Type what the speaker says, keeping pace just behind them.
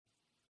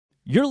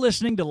You're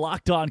listening to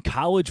Locked On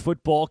College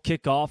Football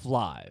Kickoff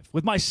Live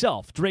with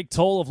myself, Drake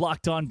Toll of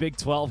Locked On Big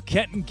 12,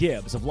 Kenton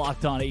Gibbs of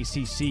Locked On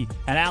ACC,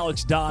 and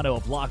Alex Dono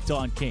of Locked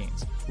On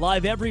Canes.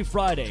 Live every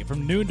Friday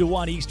from noon to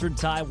 1 Eastern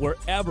Time,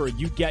 wherever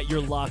you get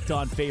your Locked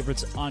On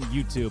favorites on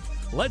YouTube.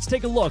 Let's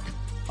take a look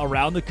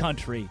around the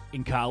country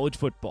in college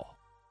football.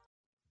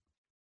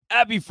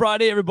 Happy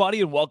Friday,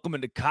 everybody, and welcome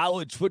into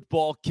College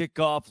Football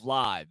Kickoff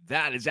Live.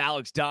 That is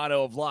Alex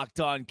Dono of Locked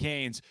On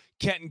Canes,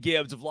 Kenton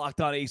Gibbs of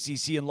Locked On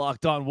ACC and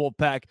Locked On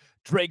Wolfpack,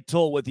 Drake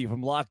Toll with you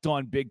from Locked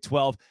On Big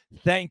 12.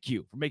 Thank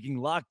you for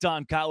making Locked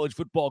On College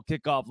Football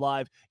Kickoff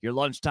Live your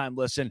lunchtime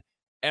listen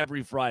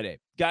every Friday.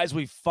 Guys,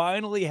 we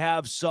finally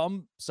have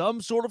some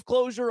sort of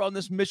closure on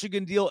this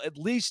Michigan deal, at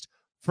least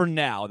for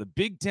now. The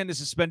Big Ten has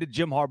suspended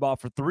Jim Harbaugh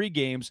for 3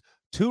 games,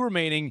 2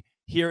 remaining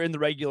here in the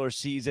regular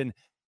season.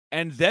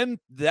 And then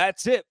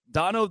that's it.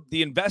 Dono,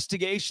 the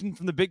investigation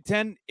from the Big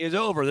Ten is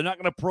over. They're not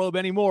going to probe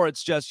anymore.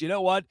 It's just, you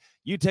know what?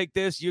 You take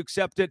this, you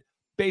accept it.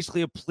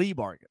 Basically a plea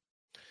bargain.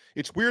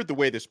 It's weird the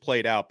way this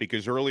played out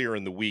because earlier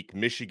in the week,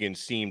 Michigan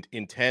seemed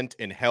intent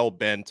and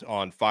hell-bent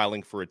on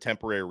filing for a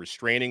temporary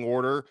restraining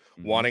order,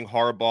 wanting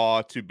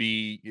Harbaugh to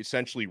be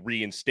essentially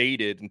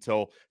reinstated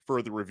until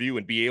further review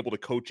and be able to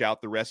coach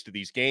out the rest of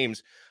these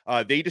games.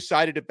 They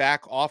decided to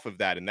back off of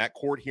that, and that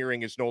court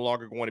hearing is no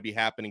longer going to be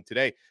happening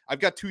today.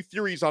 I've got 2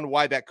 theories on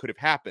why that could have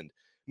happened.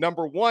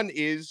 Number one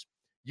is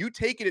you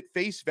take it at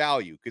face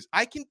value, because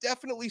I can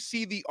definitely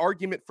see the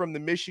argument from the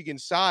Michigan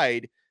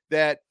side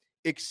that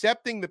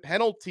accepting the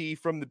penalty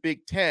from the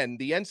Big Ten,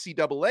 the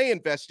NCAA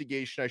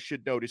investigation, I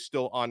should note, is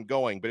still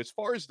ongoing. But as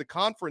far as the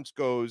conference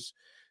goes,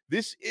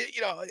 this,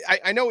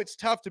 I know it's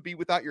tough to be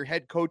without your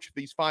head coach for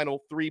these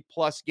final 3+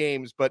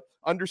 games, but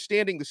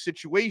understanding the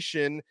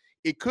situation,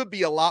 it could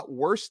be a lot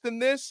worse than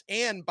this.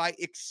 And by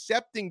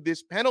accepting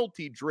this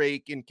penalty,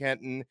 Drake and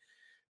Kenton,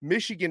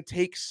 Michigan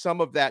takes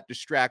some of that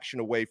distraction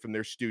away from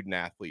their student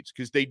athletes,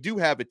 because they do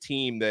have a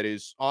team that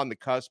is on the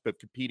cusp of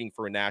competing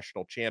for a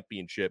national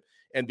championship.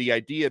 And the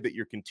idea that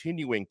you're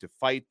continuing to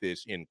fight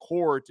this in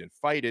court and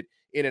fight it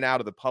in and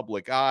out of the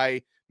public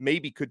eye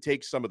maybe could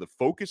take some of the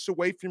focus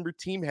away from your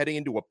team heading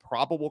into a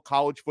probable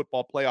college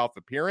football playoff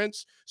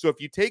appearance. So if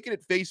you take it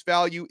at face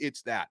value,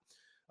 it's that.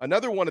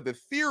 Another one of the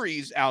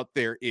theories out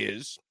there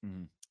is,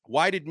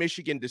 why did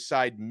Michigan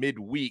decide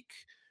midweek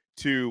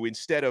to,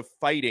 instead of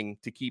fighting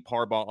to keep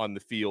Harbaugh on the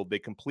field, they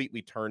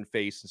completely turned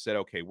face and said,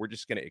 okay, we're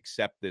just going to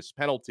accept this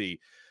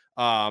penalty?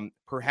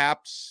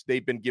 Perhaps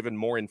they've been given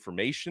more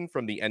information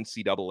from the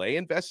NCAA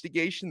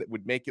investigation that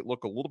would make it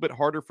look a little bit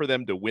harder for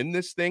them to win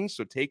this thing.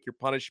 So take your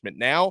punishment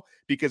now,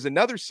 because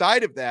another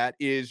side of that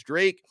is,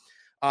 Drake,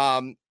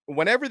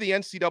 whenever the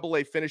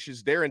NCAA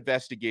finishes their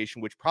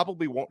investigation, which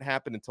probably won't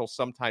happen until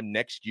sometime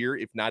next year,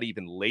 if not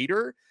even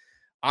later,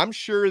 I'm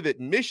sure that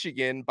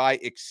Michigan, by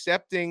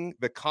accepting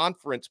the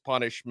conference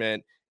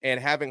punishment and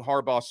having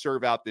Harbaugh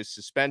serve out this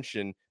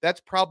suspension, that's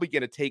probably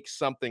going to take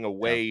something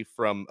away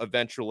from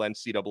eventual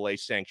NCAA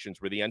sanctions,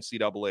 where the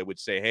NCAA would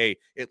say, hey,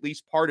 at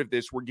least part of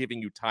this, we're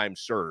giving you time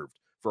served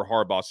for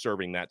Harbaugh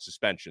serving that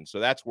suspension. So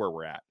that's where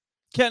we're at.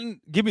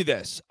 Ken, give me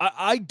this.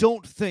 I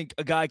don't think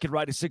a guy could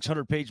write a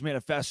 600-page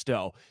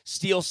manifesto,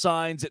 steal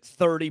signs at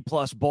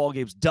 30-plus ball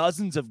games,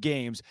 dozens of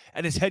games,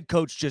 and his head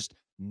coach just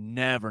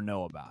never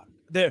know about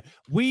it.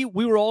 We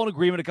were all in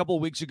agreement a couple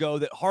of weeks ago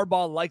that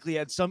Harbaugh likely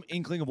had some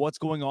inkling of what's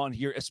going on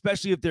here,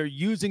 especially if they're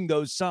using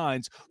those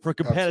signs for a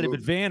competitive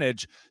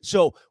advantage.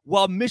 So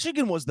while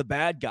Michigan was the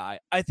bad guy,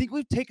 I think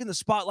we've taken the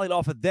spotlight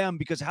off of them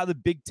because of how the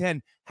Big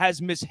Ten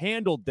has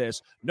mishandled this.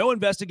 No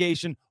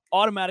investigation,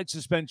 automatic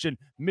suspension,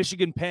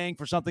 Michigan paying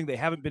for something they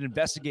haven't been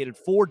investigated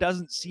for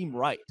doesn't seem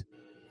right.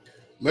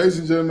 Ladies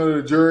and gentlemen of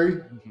the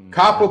jury,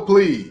 cop a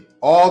plea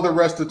all the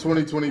rest of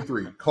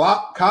 2023.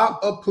 Cop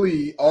a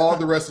plea all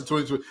the rest of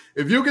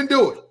 2023. If you can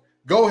do it,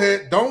 go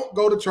ahead. Don't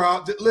go to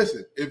trial.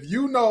 Listen, if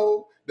you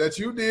know that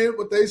you did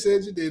what they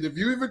said you did, if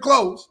you even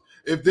close,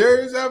 if there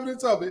is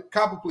evidence of it,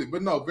 cop a plea.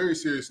 But no, very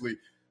seriously,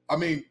 I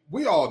mean,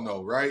 we all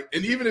know, right?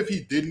 And even if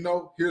he didn't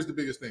know, here's the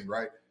biggest thing,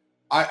 right?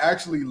 I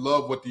actually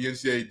love what the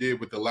NCAA did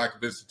with the lack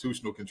of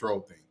institutional control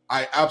thing.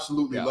 I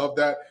absolutely love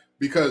that,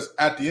 because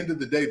at the end of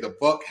the day, the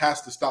buck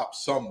has to stop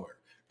somewhere.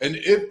 And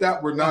if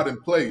that were not in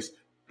place,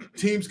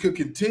 teams could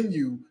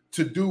continue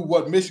to do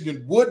what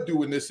Michigan would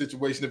do in this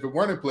situation if it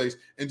weren't in place,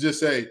 and just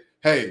say,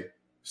 hey,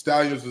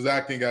 Stalions was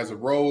acting as a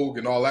rogue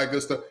and all that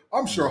good stuff.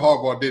 I'm sure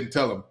Harbaugh didn't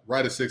tell him,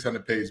 write a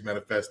 600-page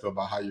manifesto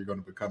about how you're going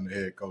to become the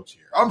head coach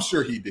here. I'm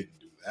sure he didn't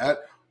do that,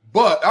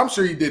 but I'm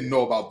sure he didn't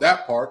know about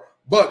that part,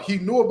 but he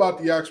knew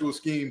about the actual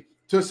scheme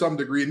to some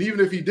degree. And even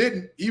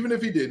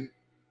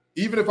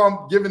if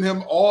I'm giving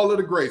him all of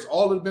the grace,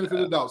 all of the benefit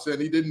of the doubt, saying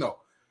he didn't know,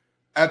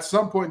 at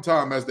some point in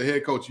time as the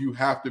head coach, you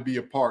have to be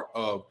a part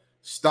of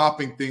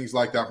stopping things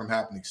like that from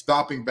happening,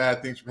 stopping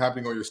bad things from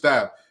happening on your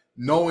staff,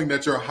 knowing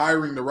that you're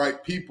hiring the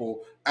right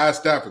people as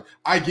staffers.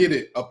 I get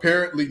it.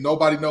 Apparently,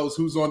 nobody knows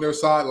who's on their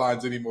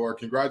sidelines anymore.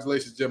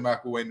 Congratulations, Jim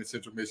McElwain in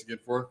Central Michigan,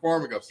 for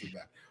informing us of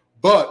that.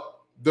 But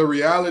the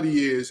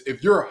reality is,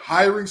 if you're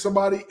hiring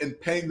somebody and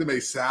paying them a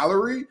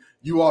salary,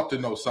 you ought to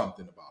know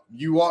something about it.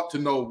 you ought to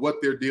know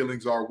what their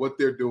dealings are, what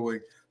they're doing,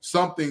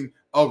 something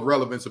of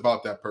relevance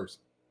about that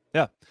person.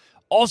 Yeah.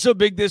 Also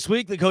big this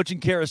week, the coaching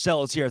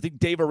carousel is here. I think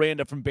Dave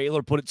Aranda from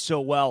Baylor put it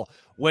so well.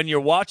 When you're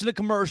watching a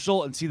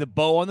commercial and see the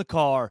bow on the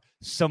car,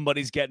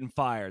 somebody's getting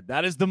fired.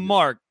 That is the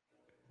mark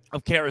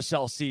of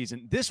carousel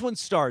season. This one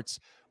starts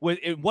with,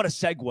 what a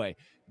segue.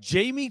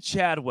 Jamie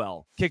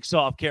Chadwell kicks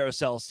off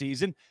carousel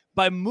season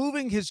by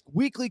moving his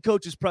weekly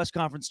coaches press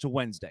conference to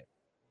Wednesday.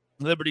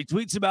 Liberty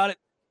tweets about it.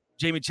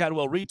 Jamie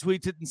Chadwell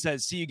retweets it and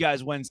says, see you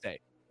guys Wednesday.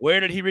 Where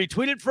did he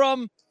retweet it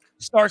from?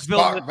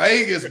 Starkville.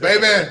 Vegas,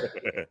 baby.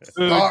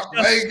 Stark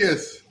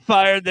Vegas.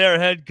 Fired their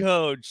head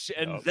coach.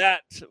 And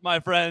that, my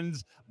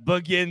friends,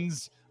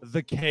 begins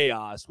the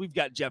chaos. We've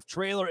got Jeff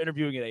Traylor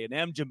interviewing at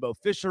A&M, Jimbo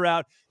Fisher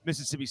out,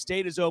 Mississippi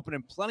State is open,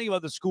 and plenty of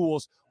other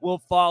schools will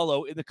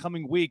follow in the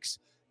coming weeks.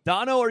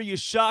 Dono, are you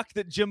shocked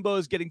that Jimbo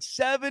is getting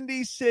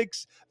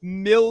 $76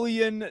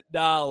 million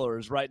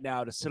right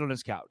now to sit on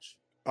his couch?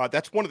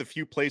 That's one of the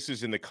few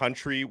places in the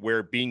country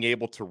where being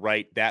able to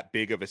write that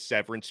big of a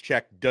severance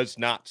check does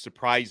not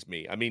surprise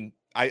me. I mean,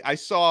 I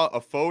saw a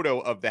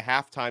photo of the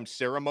halftime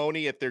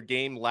ceremony at their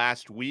game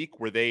last week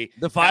where they...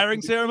 The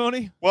firing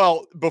ceremony?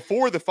 Well,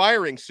 before the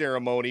firing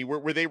ceremony,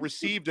 where they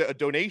received a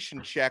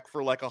donation check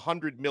for like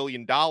 $100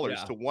 million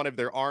to one of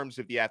their arms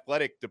of the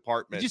athletic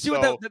department. Did you see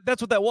what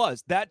that's what that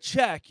was? That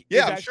check.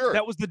 Yeah, sure.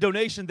 That was the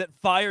donation that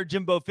fired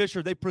Jimbo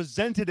Fisher. They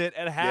presented it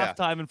at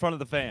halftime in front of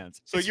the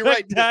fans. So you're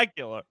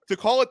spectacular. Right. To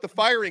call it the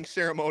firing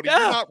ceremony, you're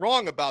not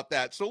wrong about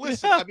that. So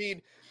listen, I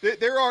mean...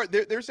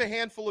 There's a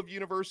handful of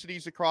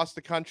universities across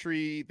the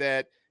country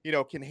that,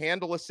 can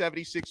handle a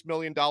 $76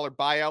 million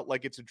buyout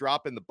like it's a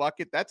drop in the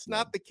bucket. That's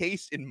not the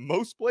case in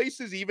most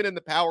places, even in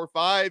the Power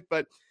Five.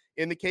 But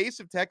in the case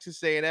of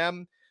Texas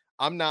A&M,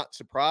 I'm not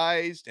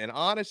surprised. And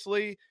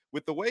honestly,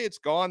 with the way it's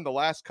gone the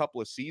last couple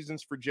of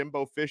seasons for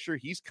Jimbo Fisher,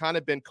 he's kind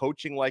of been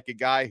coaching like a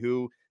guy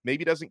who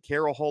maybe doesn't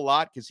care a whole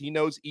lot because he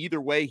knows either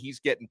way he's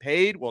getting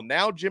paid. Well,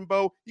 now,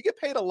 Jimbo, you get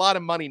paid a lot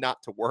of money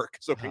not to work.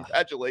 So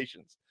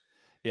congratulations.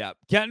 Yeah.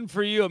 Kenton,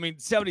 for you, I mean,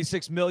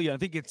 $76 million. I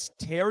think it's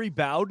Terry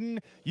Bowden.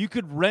 You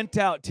could rent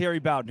out Terry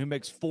Bowden, who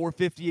makes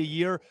 $450 a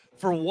year,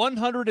 for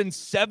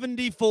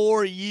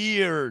 174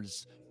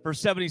 years for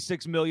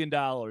 $76 million.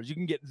 You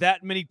can get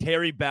that many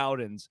Terry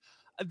Bowdens.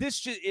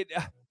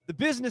 The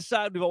business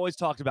side we've always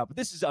talked about, but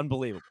this is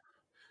unbelievable.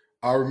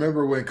 I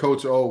remember when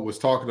Coach O was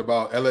talking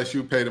about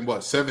LSU paid him,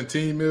 what,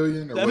 $17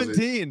 million? Or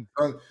 17.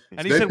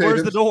 And he said,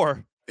 where's the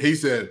door? He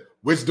said,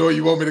 which door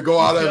you want me to go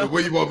out of?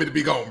 Where you want me to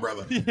be going,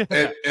 brother?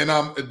 Yeah. And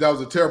that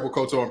was a terrible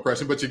Coach O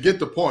impression, but you get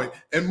the point.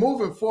 And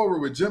moving forward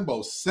with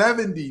Jimbo,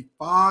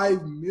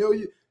 $75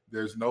 million.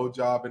 There's no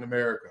job in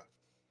America.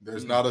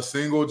 There's not a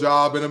single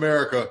job in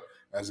America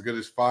as good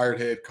as fired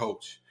head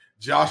coach.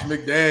 Josh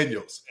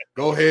McDaniels,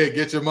 go ahead,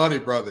 get your money,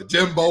 brother.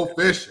 Jimbo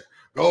Fisher,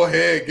 go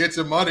ahead, get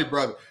your money,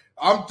 brother.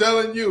 I'm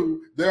telling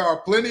you, there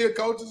are plenty of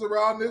coaches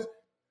around this.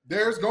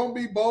 There's going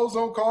to be bows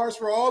on cars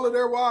for all of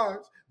their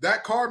wives.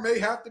 That car may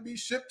have to be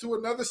shipped to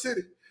another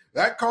city.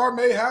 That car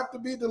may have to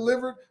be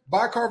delivered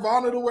by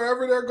Carvana to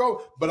wherever they're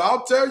going. But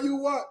I'll tell you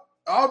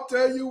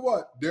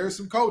what, there's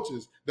some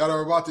coaches that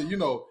are about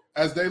to,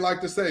 as they like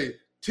to say,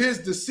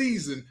 'tis the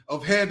season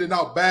of handing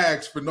out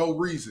bags for no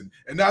reason.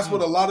 And that's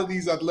what a lot of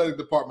these athletic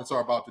departments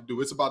are about to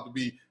do. It's about to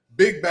be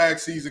big bag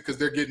season because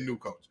they're getting new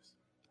coaches.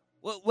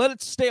 Well,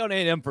 let's stay on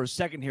A&M for a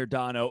second here,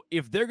 Dono.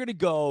 If they're going to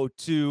go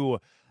to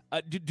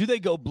do they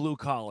go blue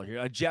collar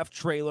here? Jeff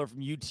Traylor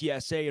from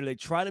UTSA, or do they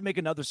try to make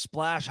another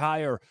splash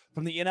hire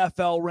from the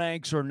NFL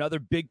ranks or another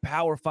big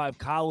Power 5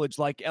 college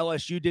like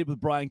LSU did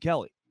with Brian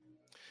Kelly?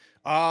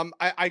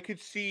 I could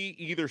see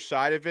either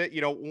side of it.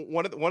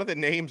 One of the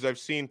names I've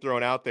seen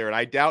thrown out there, and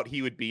I doubt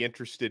he would be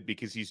interested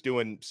because he's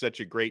doing such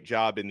a great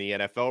job in the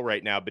NFL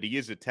right now, but he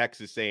is a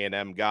Texas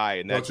A&M guy,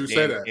 and that's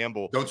Dan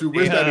Campbell. Don't you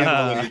wish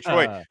that in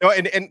Detroit? No,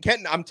 and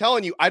Kenton, I'm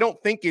telling you, I don't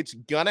think it's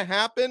gonna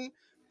happen.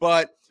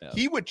 But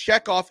he would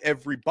check off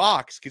every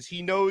box because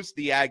he knows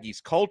the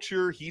Aggies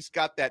culture. He's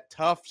got that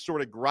tough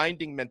sort of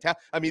grinding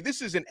mentality. I mean,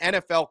 this is an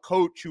NFL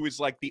coach who is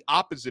like the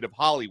opposite of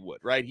Hollywood,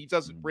 right? He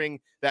doesn't bring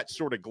that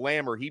sort of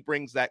glamour. He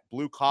brings that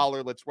blue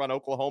collar, let's run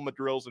Oklahoma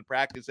drills and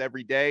practice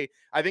every day.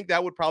 I think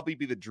that would probably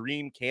be the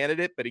dream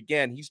candidate. But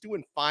again, he's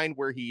doing fine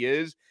where he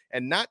is.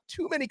 And not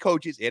too many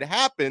coaches. It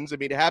happens. I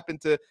mean, it happened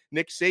to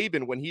Nick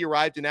Saban when he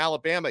arrived in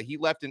Alabama. He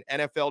left an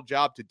NFL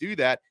job to do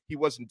that. He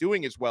wasn't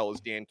doing as well as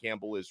Dan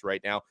Campbell is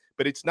right now,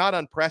 but it's not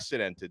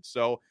unprecedented.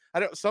 So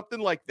something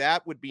like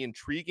that would be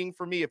intriguing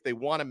for me if they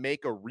want to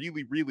make a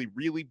really, really,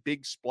 really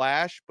big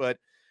splash. But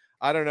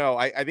I don't know.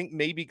 I think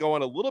maybe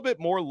going a little bit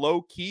more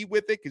low key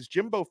with it because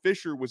Jimbo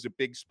Fisher was a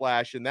big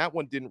splash and that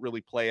one didn't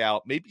really play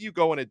out. Maybe you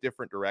go in a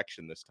different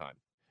direction this time.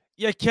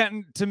 Yeah,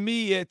 Kenton, to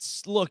me,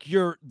 it's, look,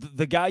 you're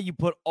the guy you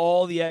put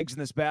all the eggs in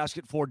this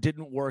basket for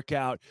didn't work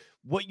out.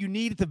 What you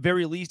need at the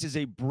very least is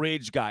a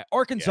bridge guy.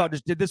 Arkansas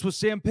just did this with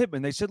Sam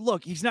Pittman. They said,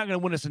 look, he's not going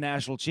to win us a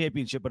national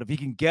championship, but if he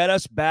can get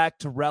us back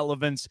to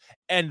relevance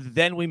and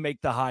then we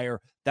make the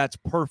hire, that's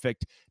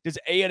perfect. Does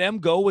A&M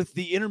go with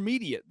the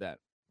intermediate then?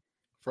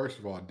 First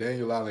of all,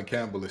 Daniel Allen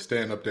Campbell is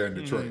staying up there in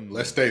Detroit.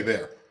 Let's stay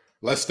there.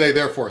 Let's stay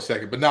there for a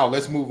second. But now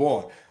let's move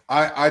on.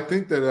 I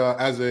think that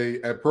as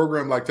a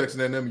program like Texas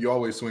A&M, you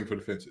always swing for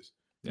the fences.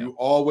 Yeah. You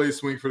always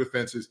swing for the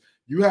fences.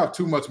 You have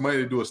too much money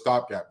to do a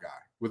stopgap guy.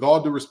 With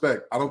all due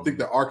respect, I don't think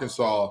that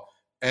Arkansas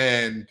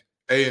and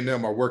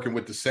A&M are working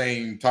with the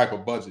same type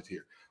of budget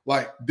here.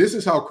 Like, this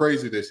is how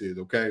crazy this is,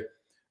 okay?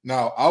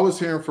 Now, I was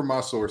hearing from my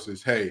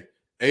sources, hey,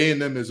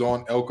 A&M is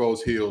on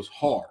Elko's heels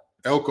hard.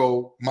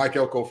 Mike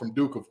Elko from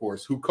Duke, of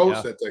course, who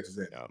coached at Texas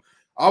A&M. Yeah.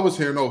 I was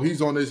hearing,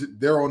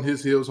 they're on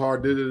his heels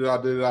hard,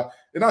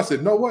 And I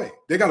said, no way.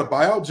 They got to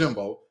buy out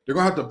Jimbo. They're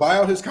going to have to buy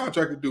out his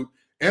contract to Duke,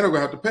 and they're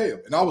going to have to pay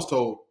him. And I was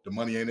told the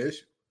money ain't an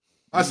issue.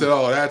 I said,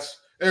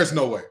 there's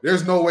no way.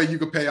 There's no way you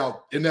could pay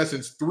out, in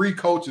essence, 3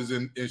 coaches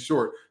in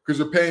short, because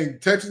you're paying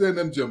Texas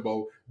A&M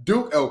Jimbo,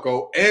 Duke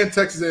Elko, and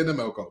Texas A&M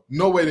Elko.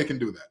 No way they can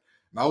do that.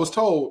 And I was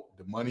told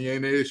the money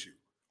ain't an issue.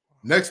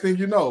 Next thing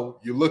you know,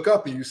 you look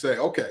up and you say,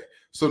 okay,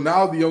 so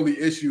now the only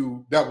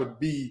issue that would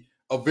be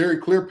a very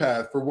clear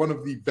path for one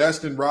of the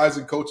best and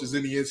rising coaches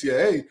in the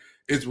NCAA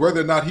is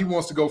whether or not he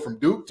wants to go from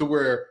Duke to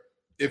where,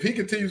 if he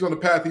continues on the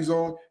path he's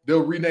on,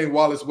 they'll rename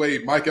Wallace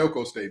Wade Mike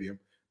Elko Stadium.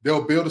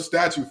 They'll build a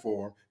statue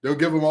for him. They'll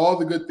give him all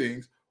the good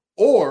things.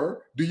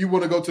 Or do you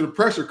want to go to the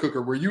pressure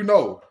cooker where 3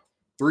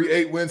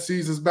 8-win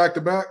seasons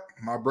back-to-back?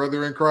 My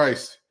brother in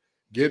Christ,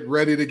 get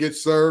ready to get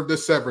served a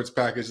severance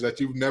package that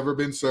you've never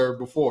been served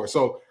before.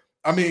 So,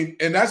 I mean,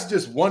 and that's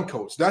just one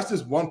coach. That's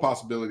just one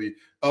possibility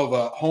of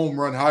a home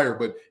run hire.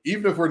 But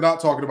even if we're not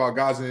talking about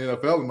guys in the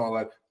NFL and all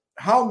that,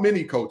 how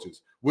many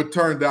coaches would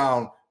turn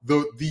down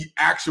the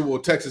actual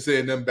Texas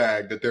A&M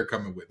bag that they're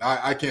coming with?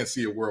 I can't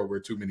see a world where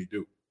too many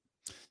do.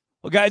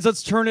 Well, guys,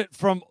 let's turn it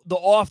from the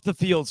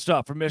off-the-field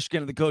stuff from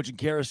Michigan and the coaching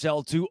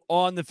carousel to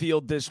on the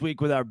field this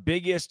week with our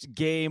biggest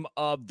game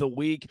of the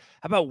week.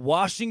 How about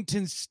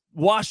Washington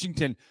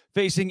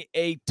facing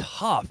a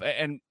tough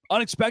and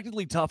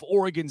unexpectedly tough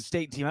Oregon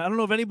State team? I don't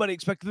know if anybody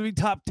expected them to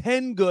be top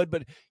 10 good,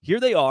 but here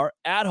they are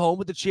at home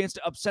with the chance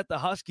to upset the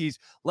Huskies.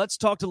 Let's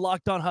talk to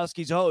Locked On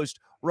Huskies host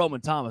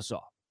Roman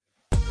Tomasoff.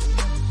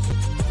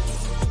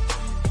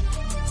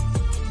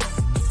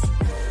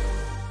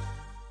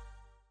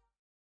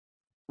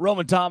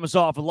 Roman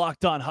Tomasoff and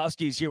Locked On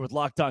Huskies here with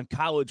Locked On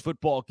College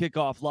Football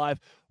Kickoff Live.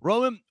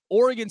 Roman,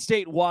 Oregon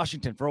State,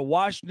 Washington. For a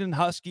Washington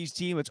Huskies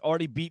team, it's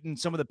already beaten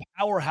some of the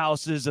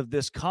powerhouses of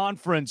this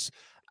conference.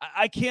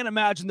 I can't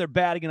imagine they're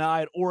batting an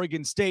eye at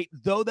Oregon State,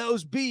 though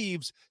those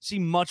Beavs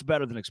seem much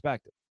better than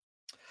expected.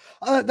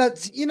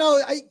 The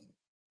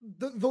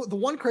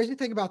one crazy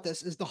thing about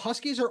this is the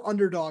Huskies are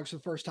underdogs for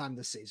the first time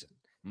this season.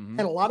 Mm-hmm.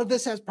 And a lot of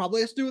this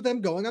probably has to do with them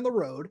going on the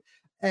road.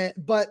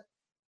 But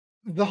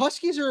the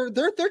Huskies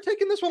they're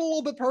taking this one a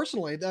little bit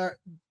personally.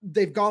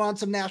 They've gone on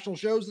some national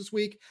shows this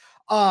week.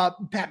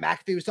 Pat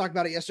McAfee was talking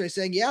about it yesterday,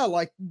 saying,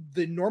 like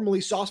the normally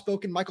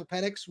soft-spoken Michael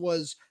Penix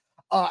was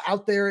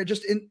out there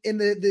just in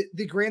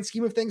the grand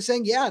scheme of things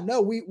saying,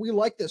 we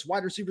like this.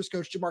 Wide receivers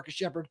coach Jamarcus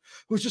Shepard,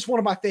 who's just one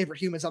of my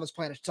favorite humans on this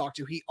planet to talk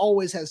to. He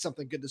always has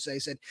something good to say.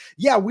 Said,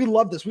 we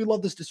love this. We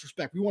love this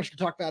disrespect. We want you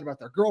to talk bad about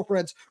their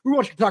girlfriends. We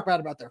want you to talk bad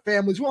about their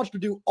families. We want you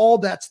to do all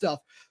that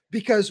stuff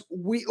because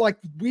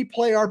we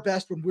play our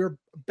best when we're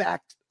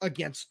backed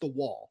against the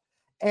wall.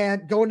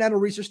 And going down to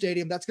Reser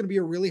Stadium, that's going to be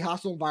a really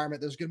hostile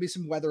environment. There's going to be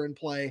some weather in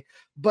play.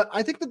 But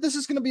I think that this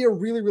is going to be a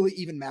really, really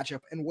even matchup.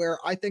 And where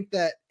I think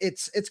that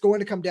it's going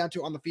to come down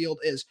to on the field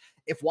is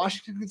if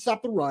Washington can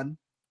stop the run,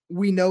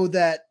 we know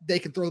that they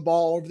can throw the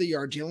ball all over the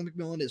yard. Jalen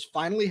McMillan is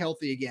finally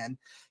healthy again.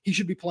 He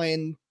should be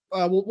playing,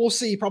 we'll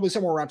see, probably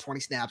somewhere around 20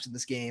 snaps in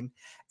this game.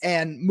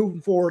 And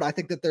moving forward, I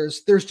think that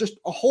there's just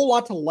a whole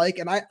lot to like.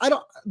 And I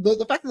don't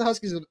the fact that the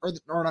Huskies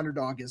are an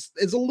underdog is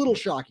a little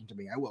shocking to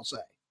me, I will say.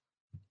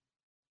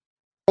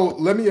 So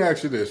let me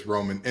ask you this,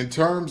 Roman. In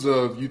terms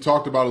of, you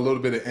talked about a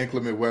little bit of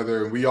inclement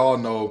weather, and we all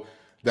know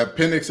that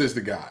Penix is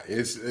the guy.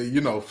 It's,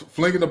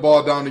 flinging the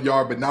ball down the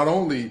yard, but not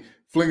only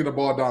flinging the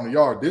ball down the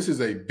yard, this is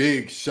a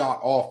big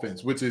shot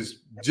offense, which is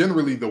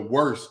generally the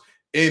worst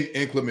in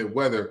inclement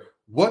weather.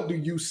 What do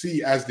you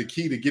see as the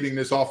key to getting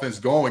this offense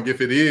going if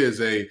it is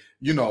a,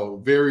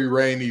 very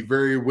rainy,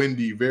 very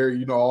windy,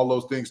 very, all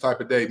those things type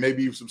of day,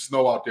 maybe even some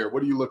snow out there?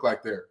 What do you look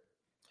like there?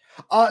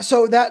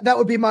 So that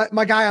would be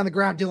my guy on the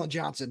ground, Dylan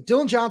Johnson.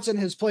 Dylan Johnson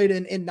has played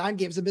in 9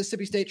 games, a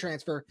Mississippi State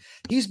transfer.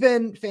 He's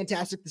been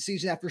fantastic this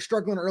season after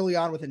struggling early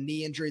on with a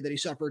knee injury that he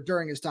suffered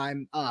during his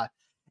time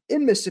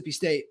in Mississippi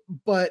State.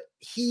 But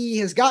he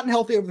has gotten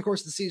healthy over the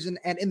course of the season.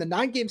 And in the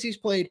 9 games he's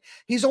played,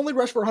 he's only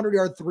rushed for 100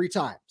 yards 3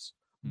 times.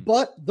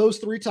 But those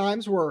 3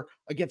 times were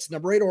against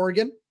number 8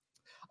 Oregon,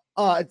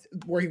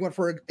 where he went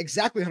for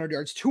exactly 100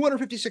 yards,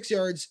 256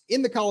 yards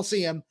in the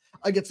Coliseum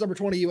against number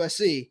 20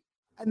 USC.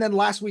 And then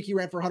last week he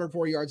ran for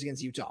 104 yards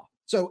against Utah.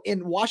 So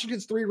in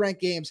Washington's 3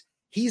 ranked games,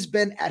 he's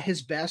been at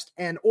his best.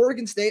 And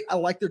Oregon State, I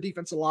like their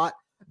defense a lot.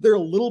 They're a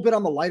little bit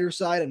on the lighter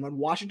side. And when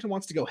Washington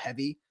wants to go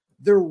heavy,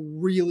 they're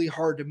really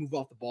hard to move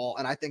off the ball.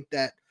 And I think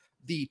that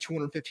the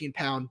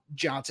 215-pound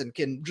Johnson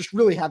can just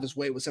really have his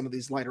way with some of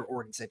these lighter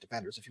Oregon State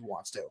defenders if he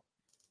wants to.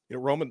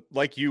 Roman,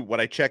 like you, when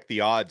I checked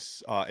the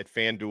odds at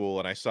FanDuel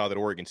and I saw that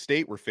Oregon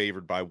State were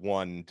favored by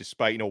 1,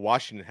 despite,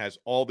 Washington has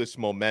all this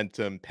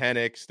momentum,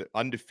 Penix, they're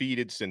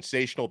undefeated,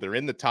 sensational. They're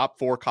in the top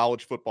 4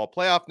 college football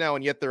playoff now,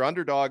 and yet they're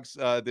underdogs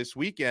this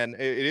weekend.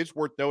 It is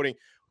worth noting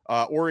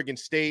Oregon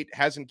State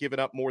hasn't given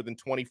up more than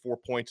 24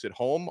 points at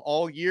home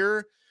all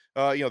year.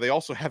 They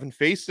also haven't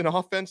faced an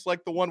offense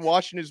like the one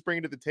Washington is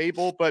bringing to the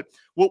table. But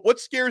what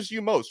scares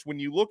you most when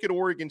you look at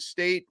Oregon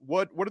State?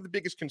 What are the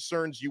biggest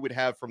concerns you would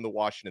have from the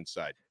Washington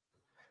side?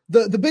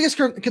 The biggest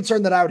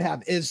concern that I would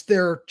have is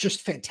their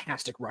just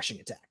fantastic rushing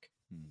attack.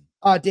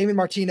 Damien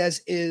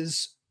Martinez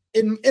is,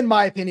 in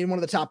my opinion, one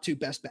of the top 2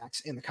 best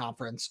backs in the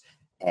conference.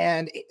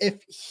 And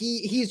if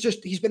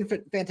he's been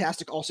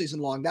fantastic all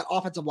season long. That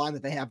offensive line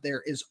that they have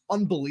there is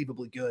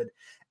unbelievably good.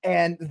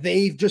 And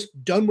they've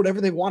just done whatever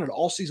they wanted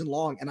all season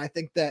long. And I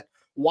think that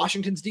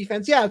Washington's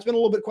defense, it's been a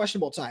little bit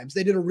questionable at times.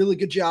 They did a really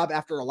good job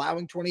after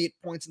allowing 28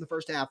 points in the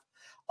first half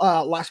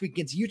last week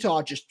against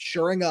Utah, just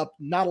shoring up,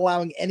 not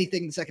allowing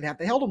anything in the second half.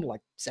 They held them to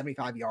like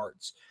 75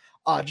 yards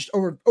just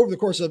over the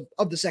course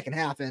of the second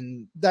half.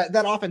 And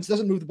that offense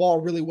doesn't move the ball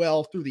really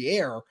well through the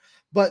air,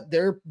 but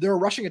they're a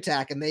rushing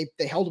attack, and they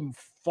held them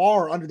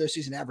far under their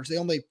season average. They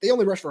only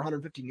rushed for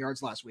 115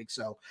 yards last week.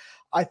 So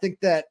I think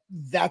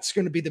that's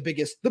going to be the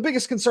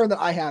biggest concern that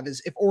I have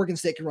is if Oregon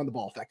State can run the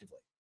ball effectively.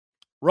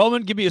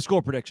 Roman, give me a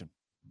score prediction.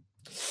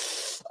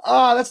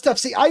 That's tough.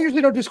 See, I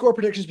usually don't do score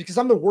predictions because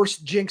I'm the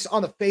worst jinx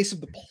on the face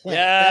of the planet.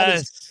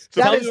 Yes.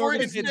 Tell me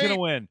Oregon State's going to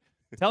win.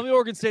 Tell me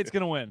Oregon State's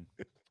going to win.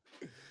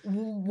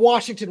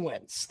 Washington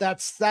wins.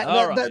 That's what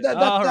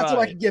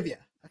I can give you.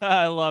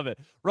 I love it.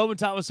 Roman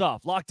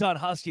Thomasoff, Locked On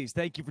Huskies.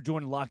 Thank you for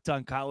joining Locked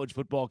On College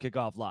Football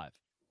Kickoff Live.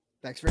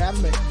 Thanks for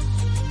having me.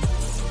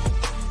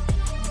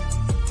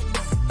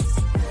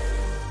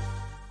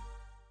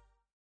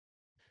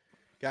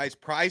 Guys,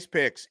 Prize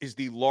Picks is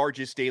the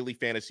largest daily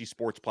fantasy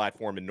sports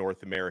platform in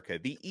North America.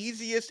 The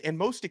easiest and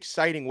most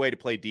exciting way to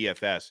play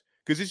DFS,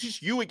 because it's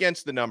just you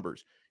against the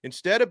numbers.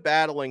 Instead of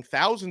battling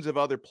thousands of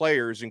other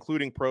players,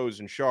 including pros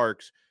and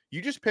sharks, you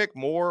just pick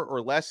more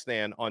or less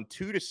than on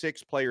 2 to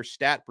 6 player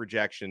stat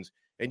projections,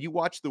 and you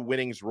watch the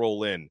winnings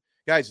roll in.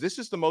 Guys, this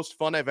is the most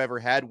fun I've ever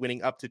had,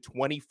 winning up to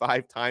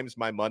 25 times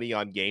my money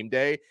on game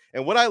day.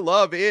 And what I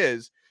love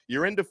is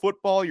you're into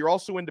football, you're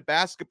also into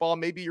basketball,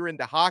 maybe you're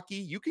into hockey.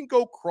 You can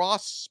go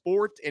cross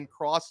sport and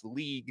cross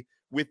league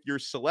with your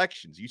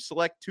selections. You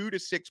select 2 to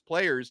 6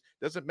 players,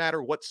 doesn't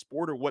matter what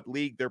sport or what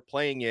league they're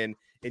playing in,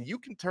 and you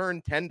can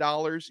turn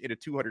 $10 into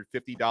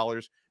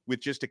 $250 with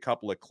just a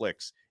couple of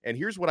clicks. And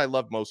here's what I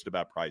love most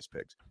about Prize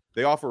Picks.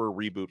 They offer a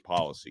reboot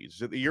policy,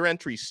 so that your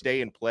entries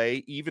stay in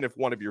play even if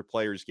one of your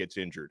players gets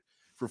injured.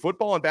 For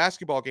football and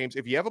basketball games,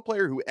 if you have a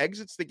player who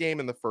exits the game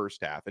in the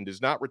first half and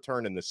does not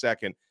return in the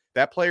second,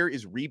 that player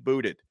is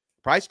rebooted.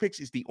 Prize Picks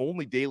is the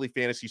only daily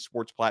fantasy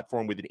sports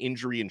platform with an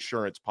injury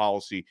insurance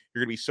policy.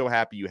 You're going to be so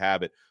happy you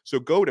have it. So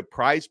go to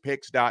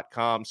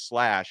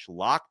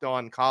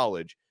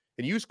prizepicks.com/lockedoncollege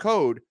and use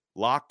code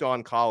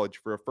LockedOnCollege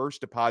for a first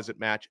deposit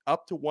match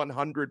up to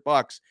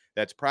 $100.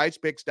 That's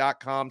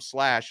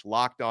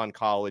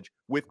prizepicks.com/lockedoncollege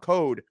with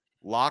code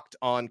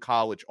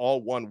LockedOnCollege,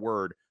 all one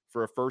word,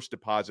 for a first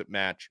deposit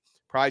match.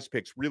 Prize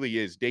Picks really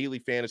is daily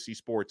fantasy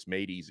sports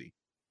made easy.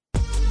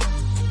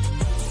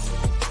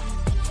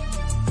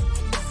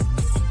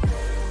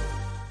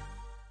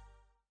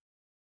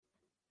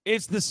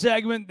 It's the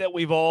segment that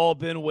we've all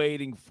been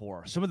waiting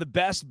for. Some of the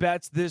best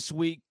bets this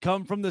week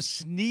come from the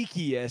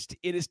sneakiest.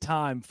 It is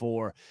time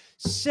for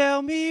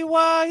Sell Me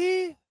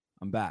Why.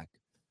 I'm back.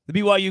 The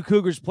BYU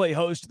Cougars play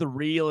host to the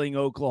reeling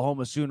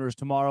Oklahoma Sooners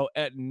tomorrow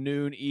at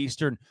noon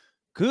Eastern.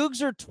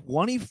 Cougs are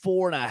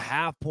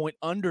 24.5-point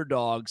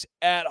underdogs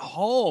at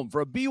home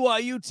for a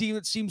BYU team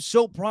that seemed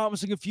so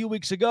promising a few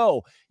weeks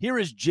ago. Here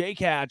is Jake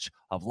Hatch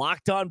of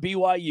Locked On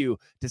BYU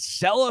to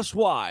sell us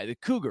why the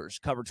Cougars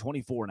cover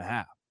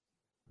 24.5.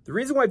 The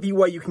reason why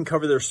BYU can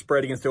cover their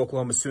spread against the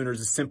Oklahoma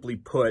Sooners is simply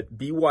put,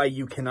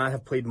 BYU cannot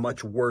have played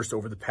much worse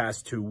over the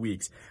past 2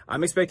 weeks.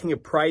 I'm expecting a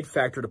pride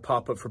factor to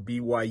pop up for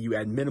BYU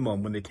at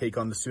minimum when they take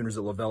on the Sooners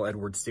at LaVell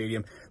Edwards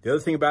Stadium. The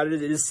other thing about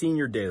it is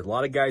senior day. A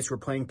lot of guys who are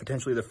playing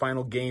potentially their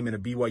final game in a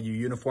BYU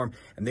uniform,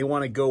 and they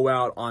want to go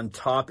out on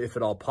top if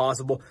at all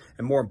possible,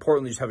 and more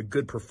importantly, just have a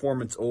good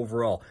performance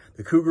overall.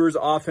 The Cougars'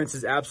 offense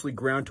is absolutely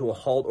ground to a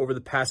halt over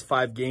the past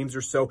 5 games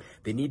or so.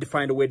 They need to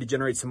find a way to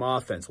generate some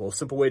offense. Well, a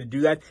simple way to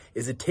do that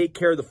is to take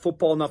care of the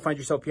football, not find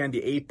yourself behind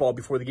the 8 ball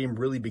before the game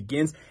really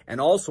begins. And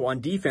also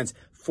on defense,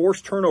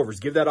 force turnovers,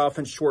 give that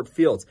offense short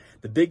fields.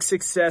 The big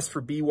success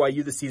for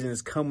BYU this season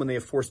has come when they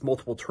have forced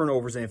multiple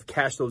turnovers and have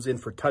cashed those in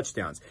for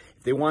touchdowns.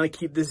 If they want to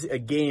keep this a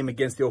game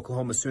against the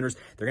Oklahoma Sooners,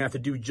 they're going to have to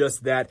do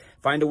just that.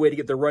 Find a way to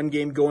get the run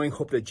game going.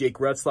 Hope that Jake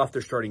Retzlaff,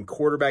 their starting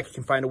quarterback,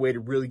 can find a way to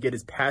really get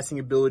his passing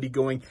ability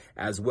going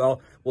as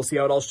well. We'll see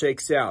how it all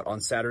shakes out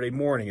on Saturday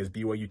morning as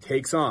BYU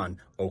takes on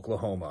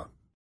Oklahoma.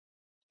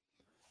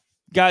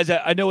 Guys,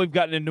 I know we've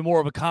gotten into more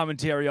of a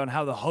commentary on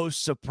how the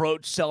hosts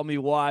approach Sell Me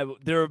Why.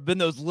 There have been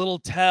those little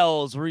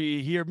tells where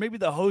you hear maybe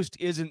the host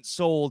isn't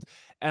sold,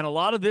 and a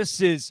lot of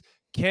this is,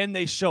 can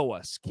they show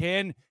us?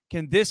 Can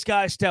Can this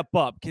guy step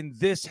up? Can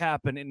this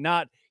happen? And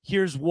not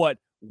here's what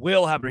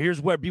will happen. Here's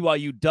where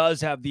BYU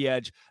does have the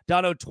edge.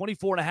 Dono,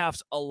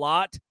 24.5's a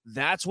lot.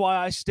 That's why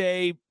I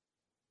stay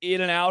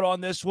in and out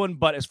on this one.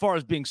 But as far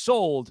as being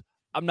sold,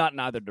 I'm not in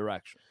either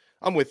direction.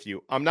 I'm with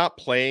you. I'm not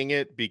playing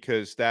it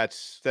because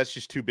that's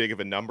just too big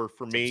of a number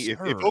for me. If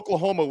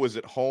Oklahoma was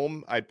at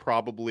home, I'd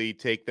probably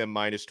take them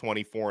minus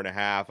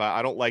 24.5.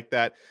 I don't like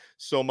that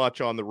so much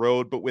on the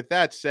road. But with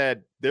that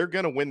said, they're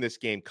going to win this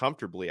game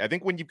comfortably. I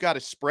think when you've got a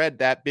spread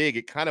that big,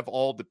 it kind of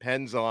all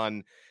depends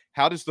on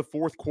how does the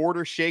fourth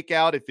quarter shake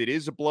out? If it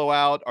is a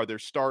blowout, are there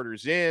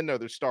starters in? Are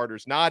there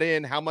starters not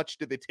in? How much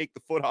did they take the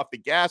foot off the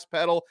gas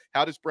pedal?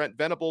 How does Brent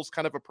Venables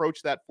kind of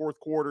approach that fourth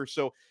quarter?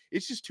 So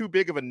it's just too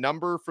big of a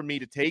number for me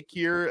to take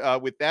here.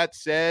 With that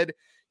said,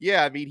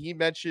 yeah, I mean, he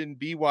mentioned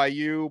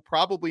BYU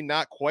probably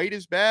not quite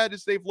as bad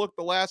as they've looked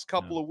the last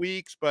couple of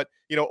weeks, but,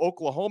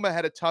 Oklahoma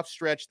had a tough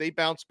stretch. They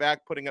bounced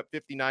back, putting up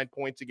 59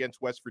 points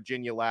against West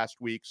Virginia last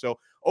week. So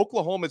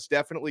Oklahoma's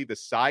definitely the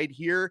side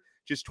here,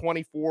 just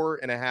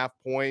 24.5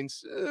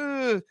 points.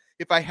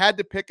 If I had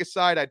to pick a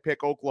side, I'd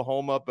pick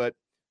Oklahoma, but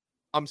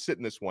I'm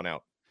sitting this one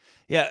out.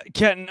 Yeah,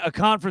 Kenton, a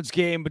conference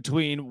game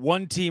between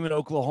one team in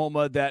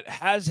Oklahoma that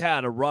has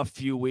had a rough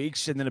few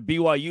weeks, and then a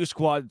BYU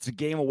squad that's a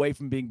game away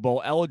from being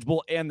bowl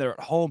eligible, and they're at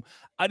home.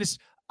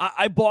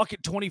 I balk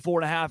at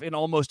 24.5 in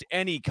almost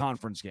any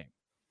conference game.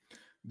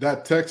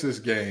 That Texas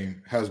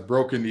game has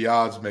broken the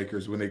odds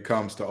makers when it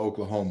comes to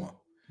Oklahoma.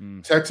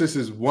 Texas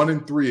is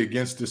 1-3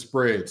 against the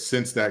spread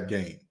since that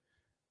game.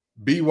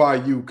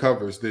 BYU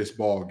covers this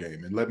ball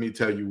game, and let me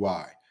tell you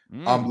why.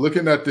 I'm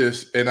looking at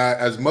this, and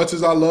as much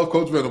as I love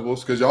Coach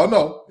Venables, because y'all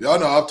know,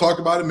 I've talked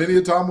about it many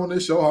a time on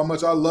this show, how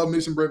much I love me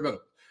some Brent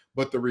Venables.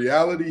 But the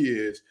reality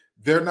is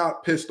they're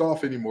not pissed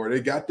off anymore. They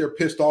got their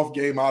pissed off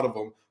game out of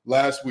them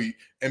last week.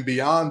 And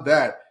beyond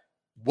that,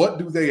 what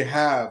do they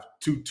have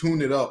to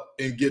tune it up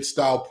and get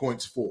style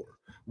points for?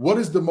 What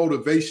is the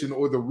motivation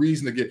or the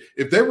reason to get?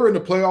 If they were in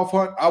the playoff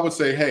hunt, I would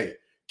say, hey,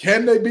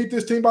 can they beat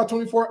this team by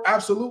 24?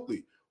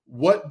 Absolutely.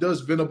 What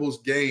does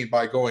Venables gain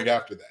by going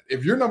after that?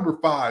 If you're number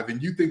 5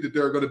 and you think that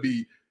there are going to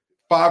be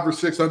 5 or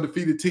 6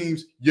 undefeated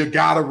teams, you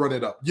got to run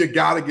it up. You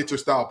got to get your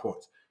style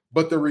points.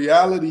 But the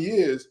reality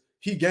is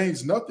he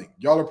gains nothing.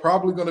 Y'all are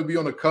probably going to be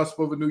on the cusp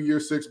of a New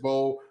Year's Six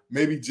bowl,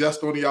 maybe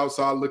just on the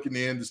outside looking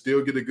in to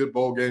still get a good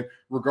bowl game,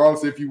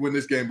 regardless if you win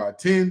this game by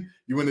 10,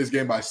 you win this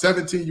game by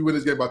 17, you win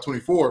this game by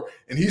 24,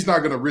 and he's not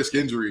going to risk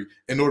injury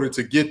in order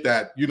to get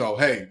that,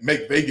 hey,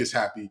 make Vegas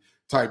happy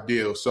type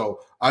deal. So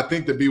I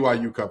think the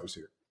BYU covers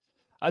here.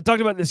 I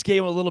talked about this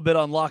game a little bit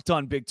on Locked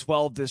On Big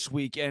 12 this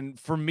week, and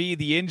for me,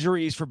 the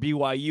injuries for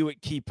BYU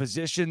at key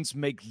positions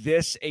make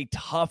this a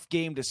tough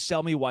game to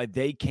sell me why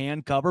they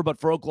can cover. But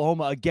for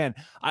Oklahoma, again,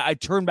 I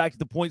turn back to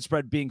the point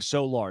spread being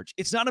so large.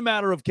 It's not a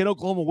matter of can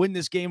Oklahoma win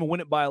this game and win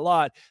it by a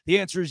lot. The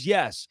answer is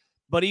yes.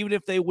 But even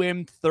if they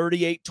win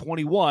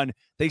 38-21,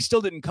 they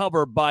still didn't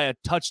cover by a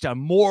touchdown,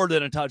 more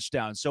than a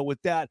touchdown. So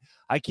with that,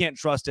 I can't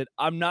trust it.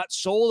 I'm not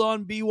sold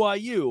on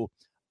BYU.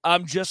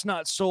 I'm just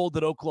not sold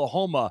that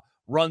Oklahoma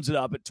runs it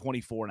up at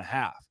 24.5.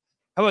 How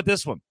about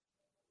this one?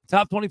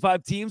 Top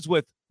 25 teams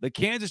with the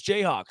Kansas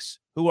Jayhawks,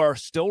 who are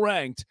still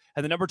ranked,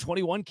 and the number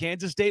 21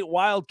 Kansas State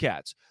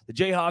Wildcats. The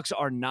Jayhawks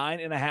are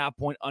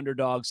 9.5-point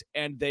underdogs,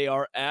 and they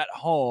are at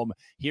home.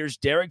 Here's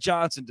Derek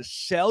Johnson to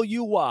sell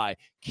you why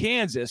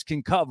Kansas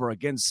can cover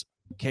against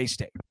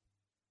K-State.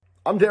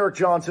 I'm Derek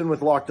Johnson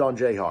with Locked On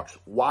Jayhawks.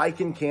 Why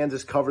can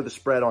Kansas cover the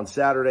spread on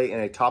Saturday in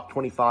a top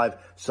 25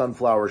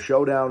 Sunflower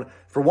Showdown?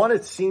 For one,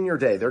 it's senior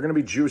day. They're going to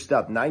be juiced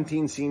up.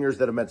 19 seniors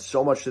that have meant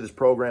so much to this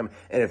program.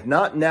 And if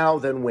not now,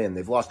 then when?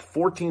 They've lost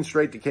 14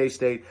 straight to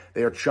K-State.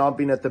 They are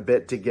chomping at the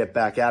bit to get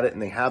back at it,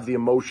 and they have the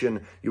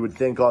emotion you would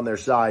think on their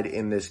side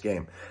in this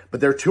game. But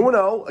they're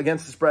 2-0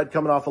 against the spread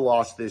coming off a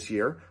loss this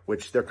year,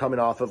 which they're coming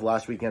off of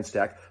last week against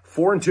Tech.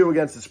 4-2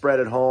 against the spread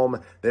at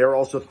home. They are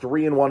also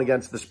 3-1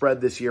 against the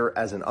spread this year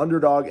as an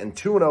underdog, and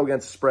 2-0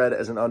 against the spread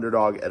as an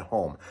underdog at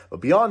home.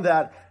 But beyond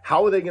that,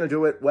 how are they going to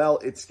do it? Well,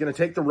 it's going to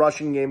take the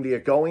rushing game to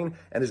get going.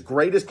 And as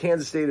great as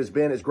Kansas State has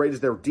been, as great as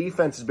their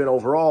defense has been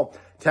overall,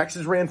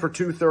 Texas ran for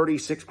 230,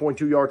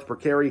 6.2 yards per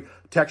carry.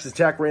 Texas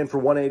Tech ran for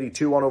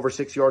 182 on over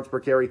 6 yards per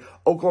carry.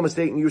 Oklahoma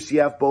State and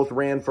UCF both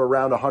ran for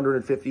around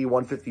 150,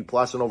 150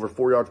 plus on over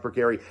 4 yards per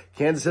carry.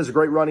 Kansas has a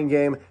great running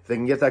game. If they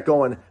can get that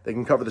going, they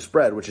can cover the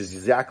spread, which is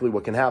exactly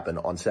what can happen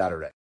on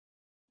Saturday.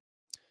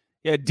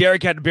 Yeah,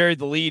 Derek had to bury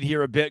the lead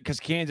here a bit because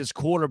Kansas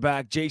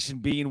quarterback Jason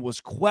Bean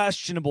was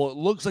questionable. It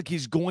looks like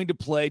he's going to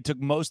play, took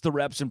most of the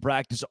reps in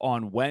practice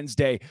on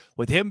Wednesday.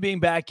 With him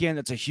being back in,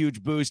 that's a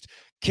huge boost.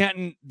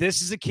 Kenton,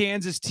 this is a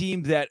Kansas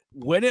team that,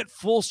 when at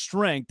full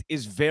strength,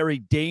 is very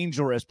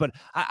dangerous. But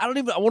I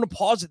want to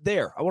pause it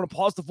there. I want to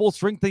pause the full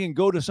strength thing and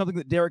go to something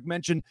that Derek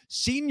mentioned,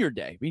 senior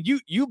day. I mean,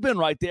 you've been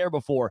right there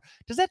before.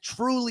 Does that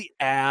truly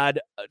add,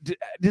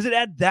 does it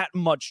add that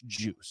much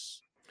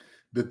juice?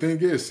 The thing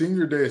is,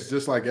 senior day is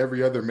just like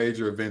every other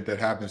major event that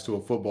happens to a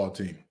football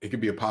team. It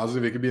could be a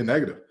positive, it could be a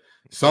negative.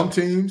 Some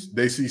teams,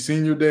 they see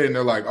senior day and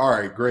they're like, all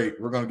right, great.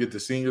 We're going to get the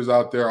seniors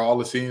out there. All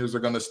the seniors are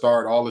going to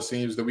start, all the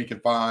seniors that we can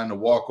find, the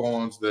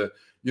walk-ons, the,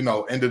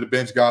 end of the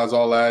bench guys,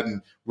 all that.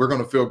 And we're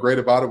going to feel great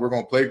about it. We're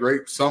going to play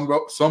great. Some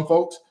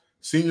folks,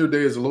 senior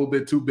day is a little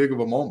bit too big of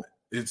a moment.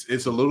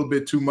 It's a little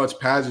bit too much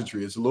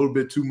pageantry. It's a little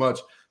bit too much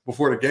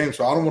before the game.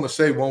 So I don't want to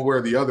say one way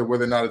or the other,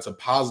 whether or not it's a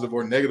positive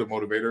or negative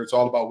motivator. It's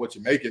all about what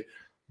you make it.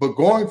 But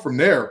going from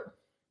there,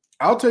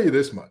 I'll tell you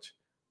this much.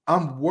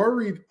 I'm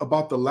worried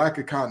about the lack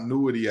of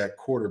continuity at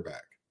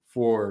quarterback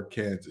for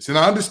Kansas. And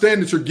I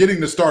understand that you're getting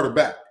the starter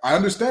back. I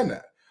understand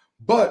that.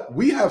 But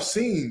we have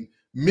seen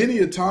many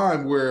a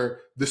time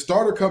where the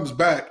starter comes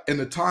back and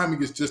the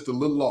timing is just a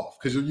little off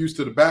because you're used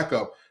to the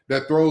backup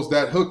that throws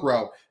that hook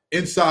route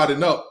inside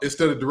and up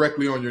instead of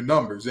directly on your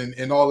numbers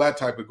and all that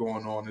type of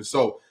going on. And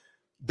so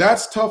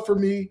that's tough for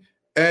me.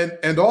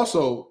 And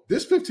also,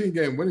 this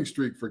 15-game winning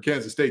streak for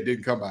Kansas State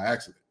didn't come by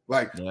accident.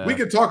 We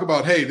can talk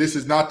about, hey, this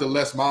is not the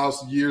Les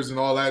Miles years and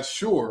all that,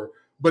 sure.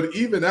 But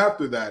even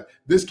after that,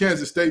 this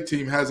Kansas State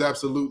team has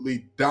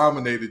absolutely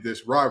dominated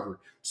this rivalry.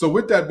 So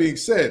with that being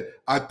said,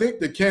 I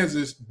think that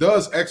Kansas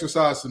does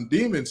exercise some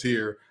demons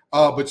here.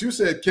 But you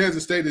said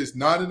Kansas State is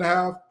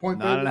 9.5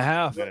 point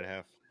favorites?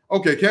 9.5.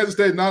 Okay, Kansas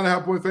State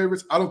 9.5 point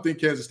favorites. I don't think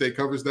Kansas State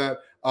covers that.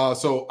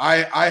 So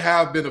I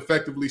have been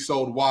effectively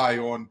sold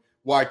on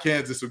why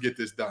Kansas will get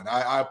this done.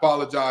 I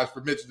apologize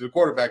for mentioning the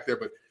quarterback there,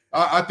 but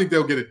I think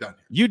they'll get it done.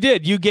 You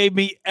did. You gave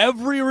me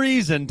every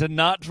reason to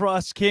not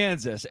trust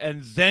Kansas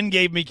and then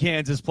gave me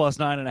Kansas plus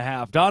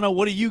 9.5. Donna,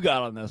 what do you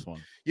got on this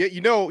one? Yeah,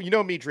 you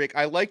know me, Drake.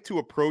 I like to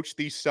approach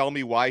these sell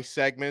me why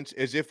segments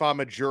as if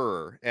I'm a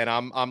juror and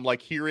I'm like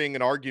hearing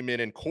an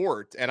argument in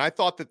court. And I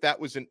thought that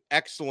was an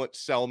excellent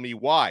sell me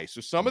why.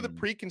 So some of the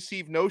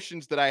preconceived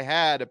notions that I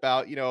had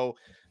about,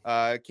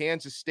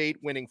 Kansas State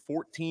winning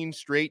 14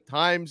 straight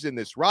times in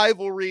this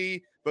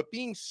rivalry, but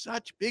being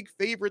such big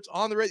favorites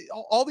on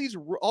all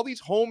these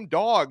home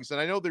dogs.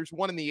 And I know there's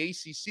one in the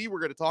ACC we're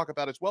going to talk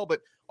about as well,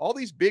 but all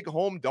these big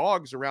home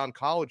dogs around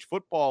college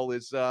football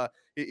is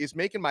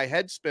making my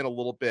head spin a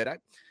little bit.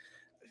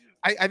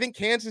 I think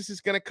Kansas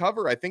is going to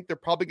cover. I think they're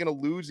probably going to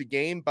lose a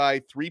game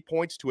by 3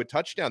 points to a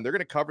touchdown. They're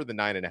going to cover the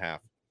 9.5.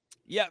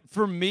 Yeah,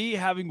 for me,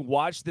 having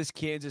watched this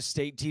Kansas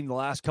State team the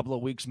last couple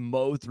of weeks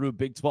mow through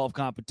Big 12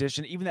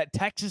 competition, even that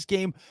Texas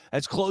game,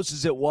 as close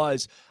as it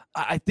was,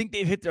 I think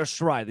they've hit their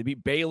stride. They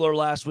beat Baylor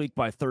last week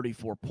by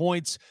 34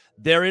 points.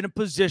 They're in a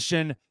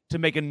position to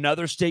make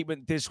another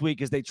statement this week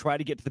as they try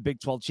to get to the Big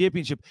 12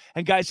 championship.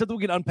 And guys, something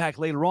we can unpack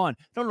later on.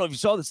 I don't know if you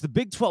saw this. The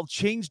Big 12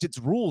 changed its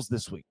rules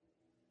this week.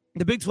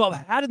 The Big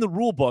 12 had in the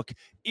rule book,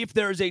 if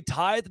there is a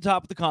tie at the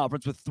top of the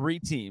conference with 3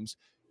 teams,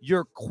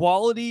 your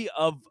quality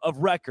of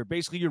record,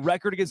 basically your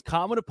record against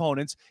common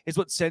opponents, is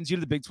what sends you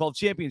to the Big 12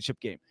 championship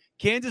game.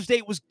 Kansas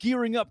State was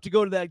gearing up to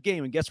go to that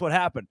game, and guess what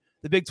happened?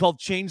 The Big 12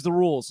 changed the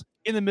rules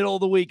in the middle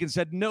of the week and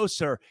said, no,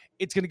 sir,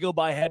 it's going to go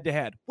by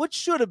head-to-head, which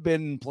should have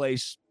been in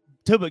place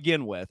to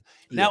begin with.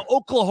 Yeah. Now,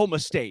 Oklahoma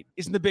State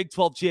is in the Big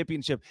 12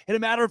 championship. In a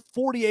matter of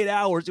 48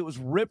 hours, it was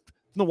ripped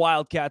from the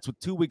Wildcats with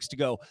 2 weeks to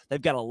go.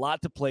 They've got a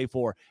lot to play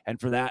for,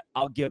 and for that,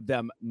 I'll give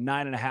them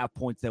 9.5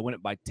 points. They win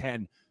it by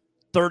 10.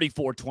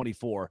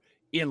 34-24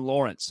 in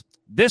Lawrence.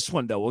 This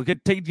one, though, we'll go to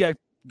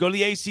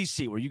the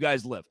ACC where you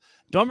guys live.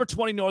 Number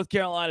 20 North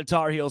Carolina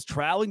Tar Heels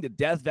traveling to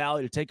Death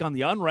Valley to take on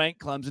the unranked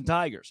Clemson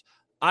Tigers.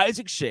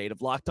 Isaac Shade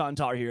of Locked On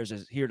Tar Heels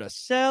is here to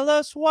sell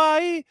us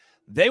why.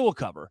 They will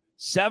cover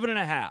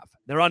 7.5.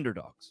 They're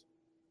underdogs.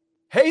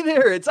 Hey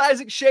there, it's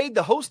Isaac Shade,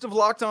 the host of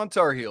Locked On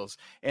Tar Heels,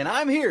 and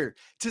I'm here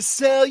to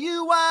sell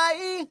you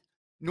why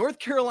North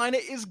Carolina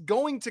is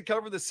going to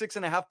cover the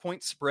 6.5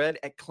 point spread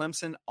at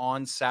Clemson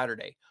on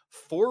Saturday.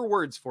 4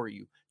 words for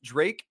you: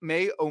 Drake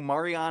May,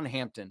 Omarion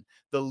Hampton,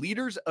 the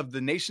leaders of the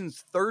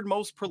nation's 3rd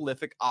most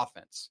prolific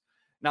offense.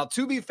 Now,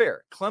 to be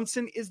fair,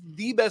 Clemson is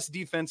the best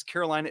defense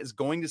Carolina is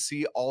going to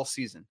see all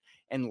season.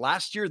 And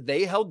last year,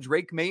 they held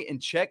Drake May in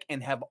check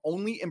and have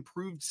only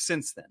improved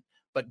since then.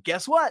 But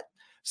guess what?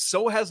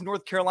 So has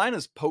North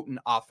Carolina's potent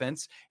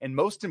offense, and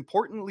most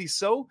importantly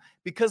so,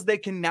 because they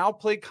can now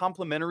play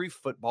complementary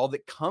football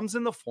that comes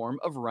in the form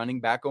of running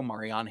back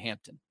Omarion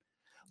Hampton.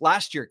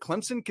 Last year,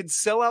 Clemson could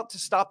sell out to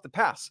stop the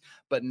pass,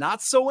 but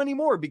not so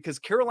anymore because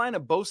Carolina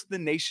boasts the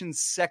nation's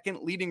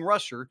 2nd leading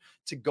rusher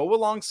to go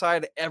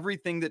alongside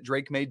everything that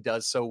Drake May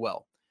does so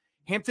well.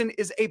 Hampton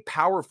is a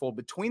powerful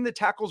between the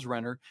tackles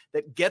runner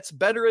that gets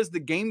better as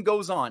the game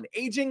goes on,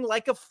 aging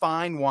like a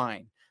fine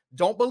wine.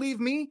 Don't believe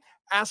me?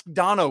 Ask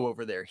Dono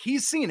over there.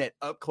 He's seen it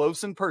up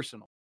close and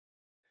personal.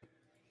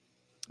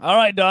 All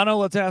right, Dono,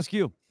 let's ask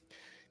you.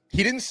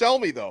 He didn't sell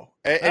me though.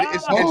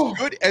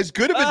 As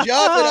good of a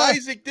job that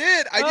Isaac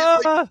did.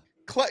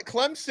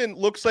 Clemson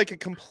looks like a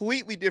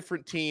completely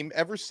different team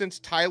ever since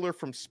Tyler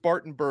from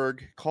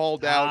Spartanburg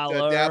called out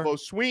Dabo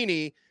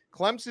Sweeney.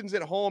 Clemson's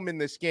at home in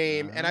this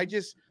game, and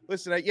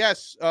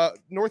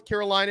North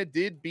Carolina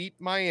did beat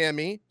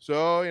Miami,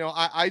 so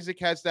Isaac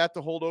has that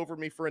to hold over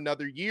me for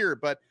another year,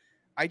 but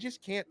I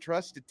just can't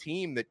trust a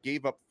team that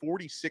gave up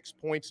 46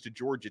 points to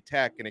Georgia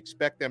Tech and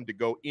expect them to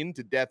go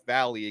into Death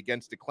Valley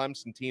against a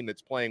Clemson team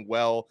that's playing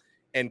well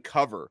and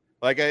cover.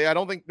 Like, I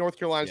don't think North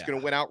Carolina's going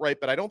to win outright,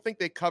 but I don't think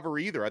they cover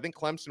either. I think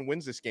Clemson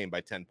wins this game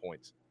by 10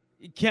 points.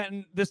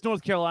 Kenton, this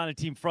North Carolina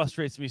team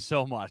frustrates me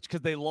so much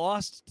because they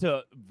lost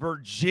to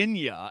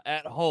Virginia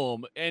at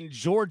home and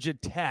Georgia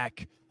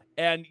Tech.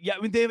 And yeah,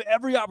 I mean, they have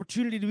every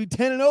opportunity to be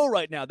 10-0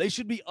 right now. They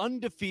should be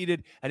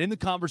undefeated and in the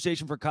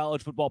conversation for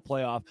college football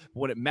playoff. But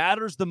when it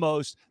matters the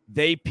most,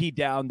 they pee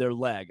down their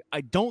leg.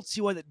 I don't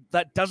see why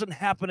that doesn't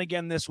happen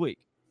again this week.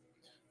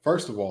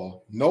 First of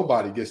all,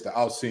 nobody gets to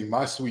outsing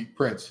my sweet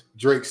prince,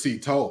 Drake C.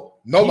 Toll.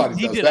 Nobody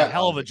he does did that. a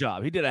hell of a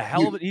job. He did a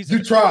hell of a.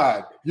 You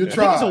tried.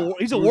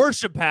 He's a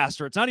worship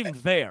pastor. It's not even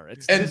fair.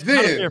 It's not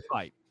a fair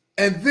fight.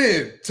 And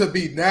then to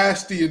be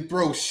nasty and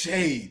throw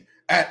shade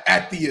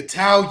at the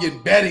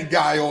Italian betting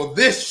guy on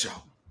this show.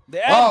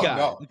 The ad guy,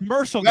 no. The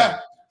commercial guy.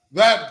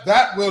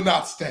 That will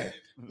not stand.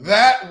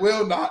 That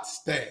will not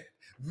stand.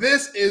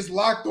 This is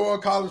Locked On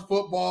College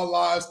Football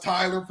Live's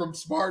Tyler from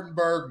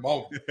Spartanburg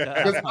moment.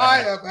 Because I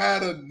have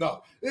had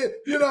enough.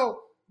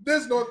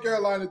 This North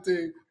Carolina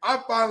team, I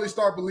finally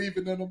start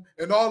believing in them,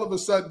 and all of a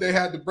sudden they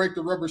had to break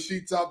the rubber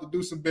sheets out to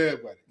do some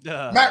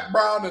bedwetting. Mac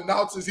Brown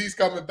announces he's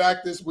coming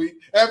back this week.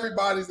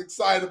 Everybody's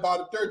excited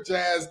about it. They're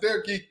jazzed.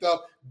 They're geeked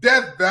up.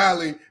 Death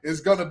Valley is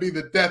going to be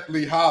the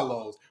Deathly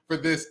Hollows for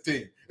this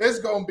team. It's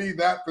going to be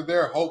that for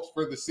their hopes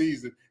for the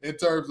season in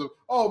terms of,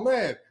 oh,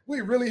 man,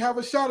 we really have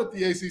a shot at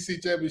the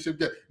ACC championship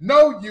game.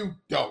 No, you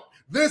don't.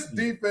 This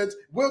defense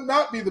will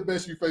not be the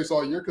best you face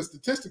all year because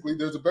statistically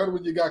there's a better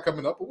one you got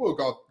coming up, but we'll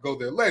go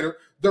there later.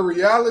 The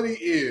reality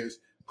is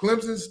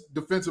Clemson's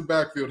defensive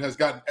backfield has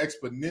gotten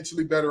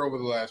exponentially better over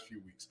the last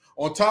few weeks.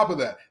 On top of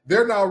that,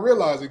 they're now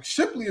realizing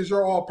Shipley is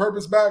your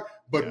all-purpose back,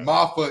 but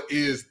Maffa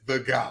is the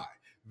guy.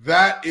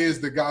 That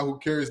is the guy who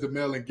carries the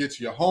mail and gets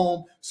you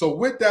home. So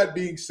with that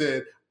being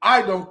said,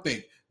 I don't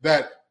think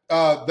that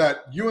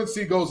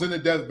UNC goes into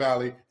Death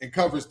Valley and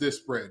covers this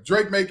spread.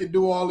 Drake May can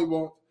do all he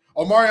wants.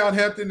 Omarion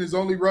Hampton is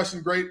only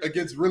rushing great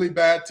against really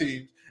bad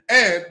teams.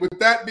 And with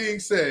that being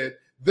said,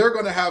 they're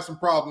going to have some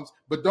problems.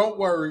 But don't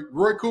worry,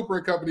 Roy Cooper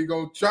and company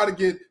going to try to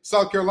get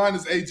South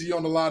Carolina's AG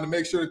on the line to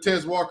make sure that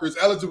Tez Walker is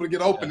eligible to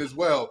get open as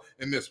well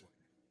in this one.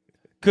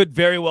 Could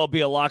very well be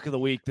a lock of the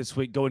week this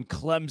week, going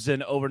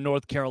Clemson over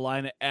North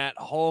Carolina at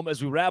home.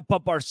 As we wrap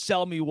up our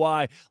Sell Me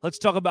Why, let's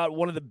talk about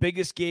one of the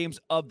biggest games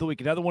of the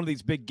week. Another one of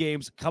these big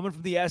games coming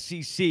from the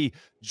SEC,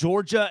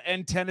 Georgia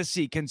and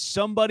Tennessee. Can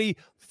somebody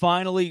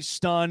finally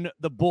stun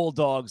the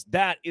Bulldogs?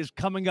 That is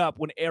coming up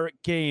when Eric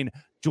Kane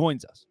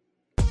joins us.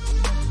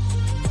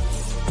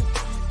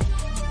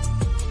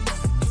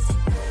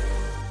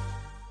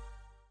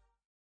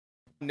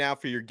 Now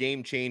for your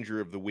game changer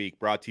of the week,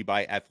 brought to you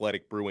by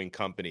Athletic Brewing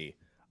Company.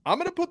 I'm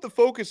going to put the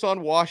focus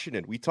on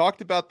Washington. We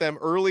talked about them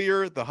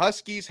earlier. The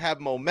Huskies have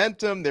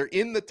momentum. They're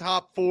in the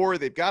top 4.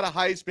 They've got a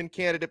Heisman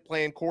candidate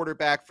playing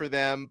quarterback for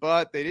them,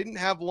 but they didn't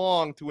have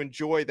long to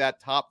enjoy that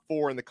top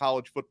 4 in the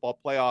college football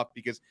playoff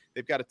because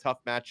they've got a tough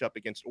matchup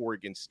against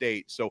Oregon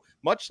State. So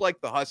much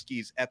like the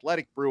Huskies,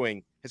 Athletic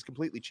Brewing has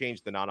completely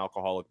changed the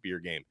non-alcoholic beer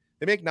game.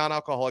 They make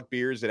non-alcoholic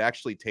beers that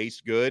actually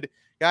taste good.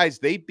 Guys,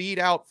 they beat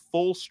out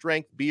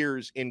full-strength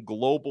beers in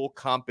global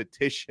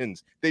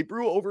competitions. They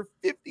brew over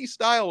 50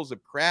 styles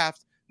of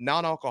craft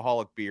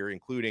non-alcoholic beer,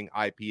 including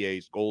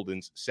IPAs,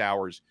 Goldens,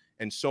 Sours,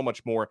 and so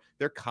much more.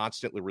 They're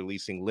constantly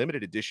releasing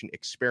limited edition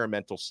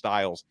experimental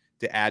styles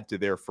to add to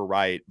their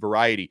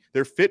variety.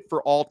 They're fit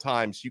for all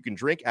times. You can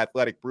drink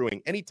Athletic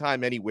Brewing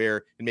anytime,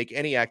 anywhere, and make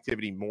any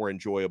activity more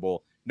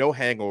enjoyable. No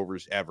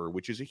hangovers ever,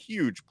 which is a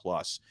huge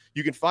plus.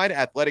 You can find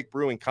Athletic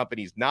Brewing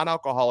Company's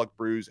non-alcoholic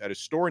brews at a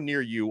store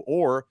near you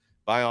or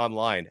buy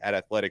online at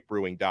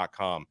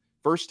athleticbrewing.com.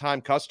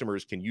 First-time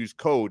customers can use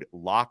code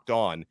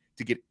LOCKEDON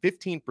to get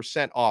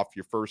 15% off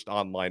your first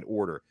online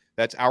order.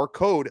 That's our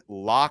code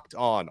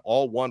LOCKEDON,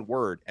 all one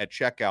word, at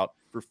checkout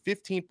for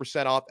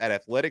 15% off at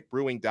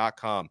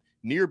athleticbrewing.com.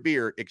 Near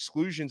beer,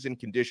 exclusions and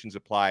conditions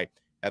apply.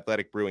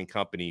 Athletic Brewing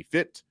Company,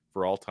 fit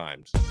for all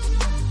times.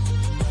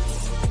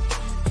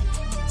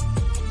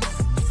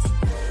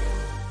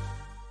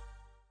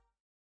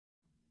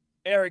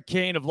 Eric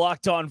Kane of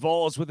Locked On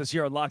Vols with us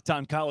here on Locked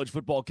On College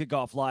Football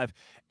Kickoff Live.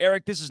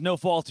 Eric, this is no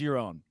fault of your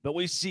own, but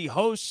we see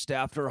host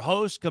after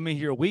host coming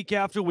here week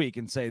after week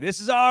and say,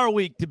 this is our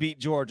week to beat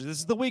Georgia. This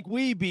is the week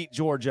we beat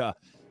Georgia.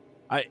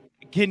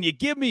 Can you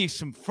give me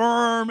some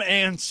firm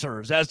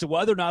answers as to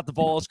whether or not the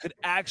Vols could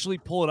actually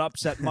pull an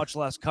upset, much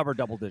less cover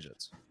double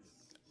digits?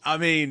 I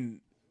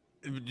mean,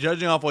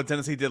 judging off what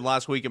Tennessee did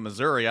last week in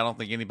Missouri, I don't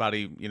think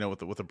anybody,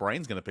 with a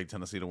brain's going to pick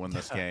Tennessee to win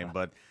this game,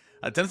 but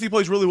Tennessee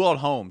plays really well at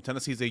home.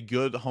 Tennessee's a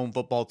good home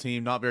football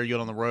team, not very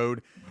good on the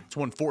road. It's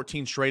won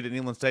 14 straight at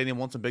Neyland Stadium,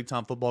 won some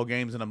big-time football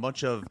games in a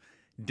bunch of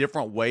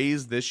different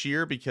ways this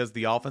year because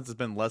the offense has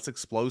been less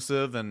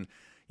explosive and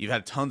you've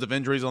had tons of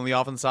injuries on the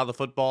offense side of the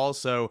football.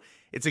 So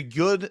it's a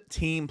good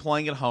team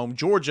playing at home.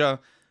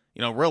 Georgia,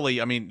 really,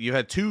 you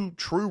had 2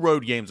 true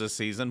road games this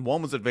season.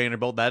 One was at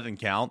Vanderbilt. That didn't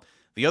count.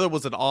 The other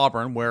was at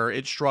Auburn, where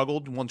it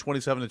struggled, won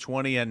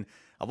 27-20, and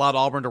allowed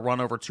Auburn to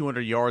run over 200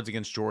 yards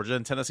against Georgia.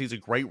 And Tennessee's a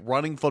great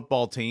running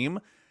football team.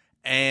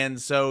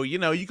 And so, you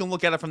can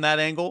look at it from that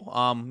angle.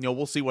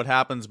 We'll see what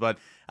happens, but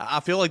I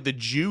feel like the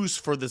juice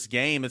for this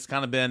game, it's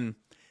kind of been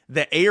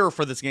the air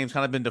for this game's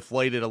kind of been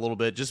deflated a little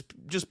bit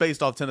just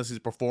based off Tennessee's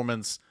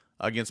performance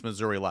against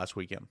Missouri last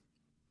weekend.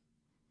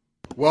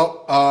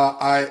 Well,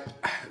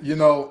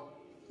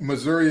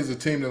 Missouri is a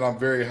team that I'm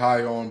very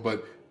high on,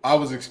 but I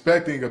was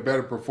expecting a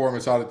better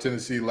performance out of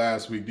Tennessee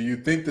last week. Do you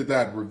think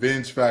that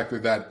revenge factor,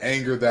 that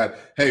anger,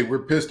 that, hey,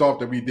 we're pissed off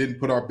that we didn't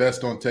put our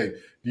best on tape,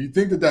 do you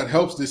think that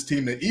helps this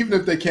team that even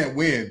if they can't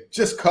win,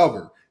 just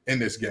cover in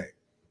this game?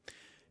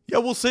 Yeah,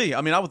 we'll see.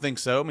 I mean, I would think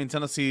so. I mean,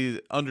 Tennessee,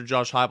 under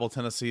Josh Heupel,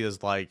 Tennessee is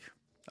I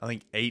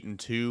think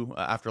 8-2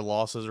 after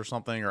losses or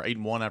something, or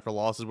 8-1 after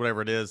losses,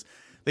 whatever it is.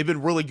 They've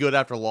been really good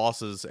after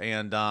losses.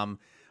 And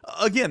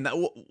again,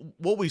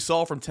 what we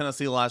saw from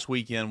Tennessee last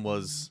weekend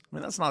was,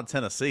 that's not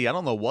Tennessee. I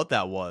don't know what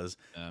that was.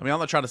 I'm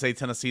not trying to say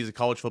Tennessee is a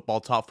college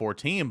football top 4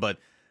 team, but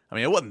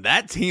it wasn't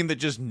that team that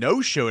just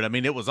no-showed.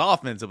 It was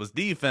offense. It was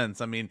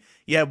defense.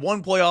 You had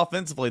one play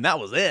offensively, and that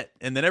was it.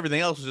 And then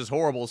everything else was just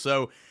horrible.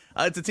 So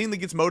it's a team that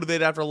gets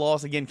motivated after a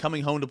loss. Again,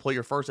 coming home to play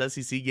your first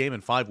SEC game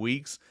in 5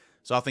 weeks.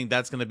 So I think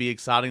that's going to be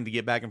exciting to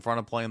get back in front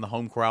of playing the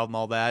home crowd and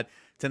all that.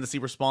 Tennessee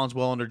responds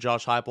well under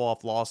Josh Heupel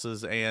off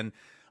losses. And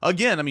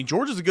again,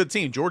 Georgia's a good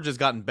team. Georgia's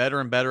gotten better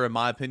and better, in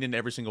my opinion,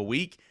 every single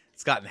week.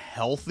 It's gotten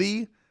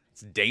healthy.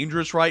 It's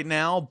dangerous right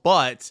now,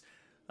 but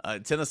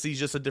Tennessee's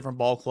just a different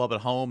ball club at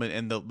home,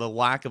 and the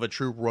lack of a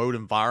true road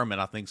environment,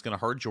 I think, is going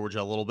to hurt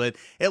Georgia a little bit,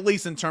 at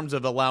least in terms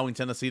of allowing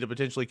Tennessee to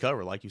potentially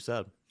cover, like you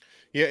said.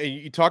 Yeah,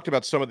 you talked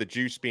about some of the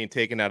juice being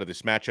taken out of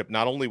this matchup,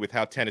 not only with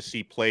how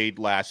Tennessee played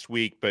last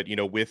week, but,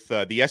 with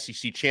the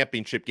SEC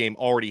championship game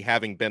already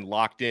having been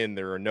locked in.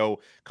 There are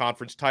no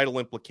conference title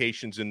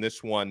implications in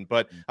this one.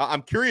 But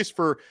I'm curious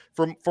for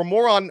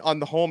more on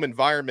the home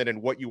environment and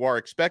what you are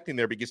expecting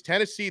there, because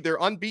Tennessee, they're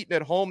unbeaten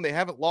at home. They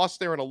haven't lost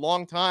there in a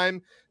long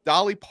time.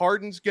 Dolly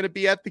Parton's going to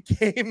be at the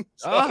game.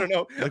 So I don't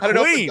know.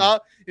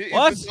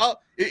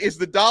 Is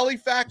the Dolly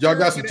factor? Y'all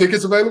got some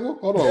tickets available?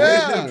 Hold on.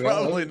 Yeah,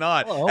 probably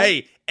not. Hello.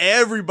 Hey,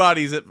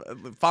 everybody's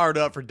fired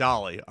up for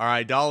Dolly. All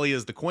right, Dolly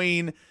is the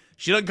queen.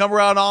 She doesn't come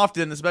around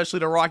often, especially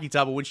to Rocky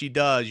Top, but when she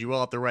does, you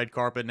roll out the red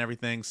carpet and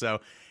everything.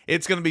 So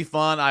it's going to be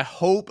fun. I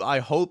hope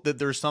that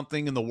there's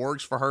something in the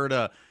works for her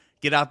to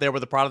get out there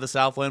with the Pride of the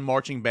Southland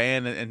marching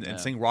band and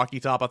sing Rocky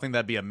Top. I think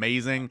that'd be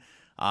amazing.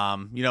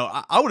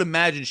 I would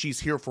imagine she's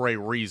here for a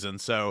reason,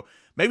 so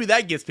maybe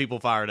that gets people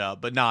fired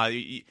up. But nah,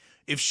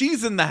 if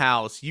she's in the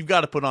house, you've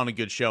got to put on a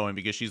good showing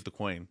because she's the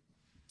queen.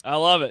 I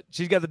love it.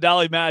 She's got the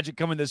Dolly Magic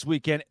coming this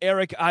weekend.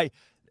 Eric,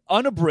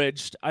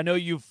 unabridged, I know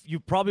you've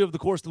probably over the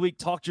course of the week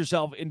talked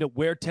yourself into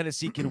where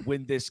Tennessee can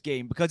win this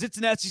game because it's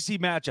an SEC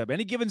matchup.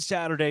 Any given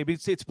Saturday,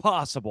 it's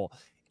possible.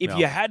 If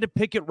you had to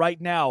pick it right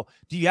now,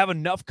 do you have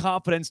enough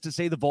confidence to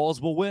say the Vols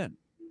will win?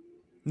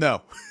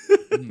 No.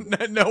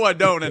 No, I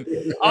don't.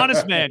 And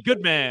honest man,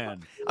 good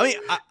man.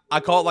 I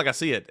call it like I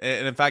see it.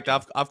 And in fact,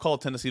 I've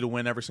called Tennessee to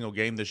win every single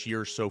game this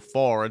year so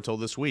far until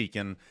this week.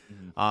 And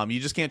you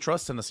just can't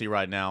trust Tennessee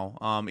right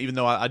now. Even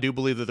though I do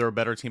believe that they're a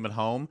better team at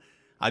home.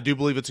 I do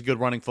believe it's a good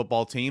running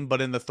football team.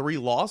 But in the 3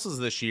 losses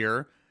this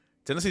year,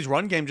 Tennessee's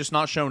run game just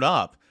not shown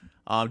up.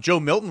 Joe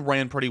Milton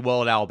ran pretty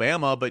well at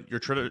Alabama, but your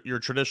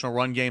traditional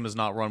run game has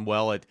not run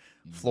well at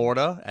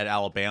Florida, at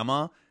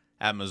Alabama,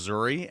 at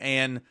Missouri.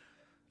 And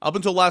up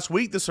until last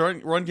week, this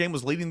run game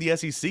was leading the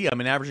SEC.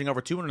 Averaging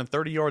over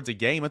 230 yards a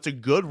game. It's a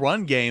good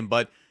run game,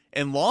 but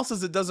in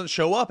losses, it doesn't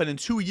show up. And in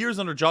 2 years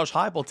under Josh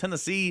Heupel,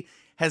 Tennessee's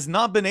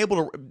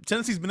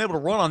been able to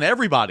run on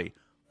everybody,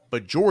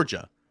 but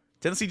Georgia.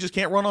 Tennessee just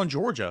can't run on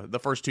Georgia the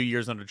first 2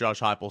 years under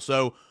Josh Heupel.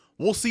 So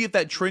we'll see if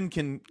that trend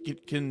can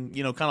kind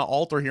of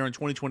alter here in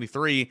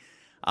 2023.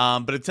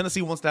 But if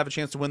Tennessee wants to have a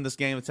chance to win this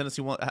game, if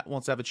Tennessee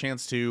wants to have a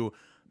chance to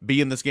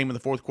be in this game in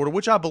the fourth quarter,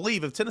 which I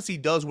believe if Tennessee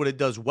does what it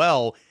does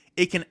well,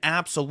 it can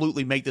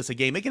absolutely make this a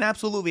game. It can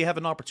absolutely have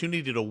an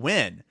opportunity to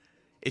win.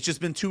 It's just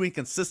been too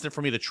inconsistent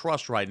for me to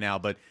trust right now.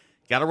 But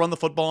got to run the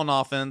football on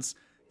offense.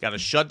 Got to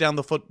shut down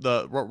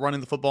running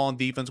the football on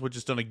defense, which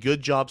has done a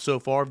good job so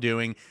far of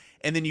doing.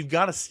 And then you've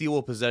got to steal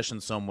a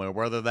possession somewhere,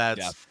 whether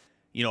that's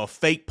a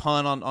fake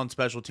punt on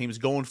special teams,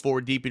 going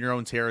forward deep in your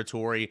own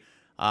territory,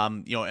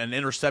 an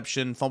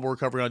interception, fumble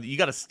recovery. You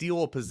got to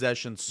steal a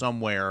possession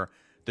somewhere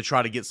to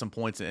try to get some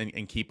points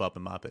and keep up,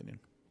 in my opinion.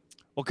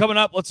 Well, coming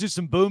up, let's do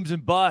some booms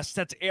and busts.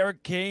 That's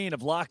Eric Kane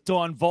of Locked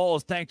On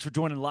Vols. Thanks for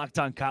joining Locked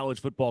On College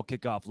Football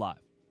Kickoff Live.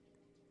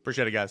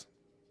 Appreciate it, guys.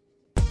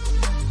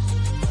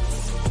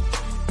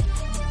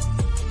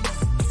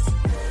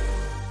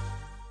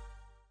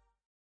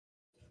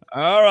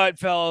 All right,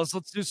 fellas,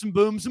 let's do some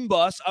booms and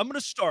busts. I'm going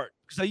to start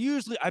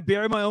because I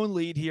bury my own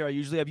lead here. I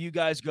usually have you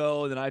guys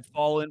go, and then I'd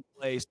fall in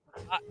place.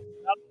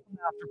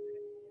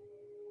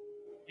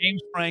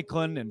 James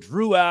Franklin and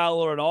Drew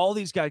Aller and all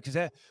these guys,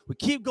 because we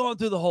keep going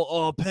through the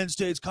whole, Penn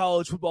State's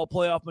college football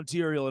playoff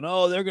material, and,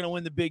 they're going to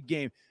win the big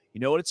game. You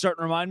know what it's starting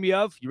to remind me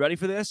of? You ready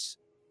for this?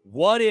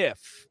 What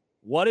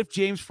if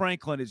James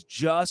Franklin is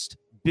just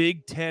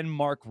Big Ten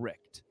Mark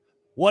Richt?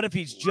 What if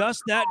he's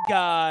just that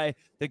guy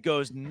that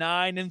goes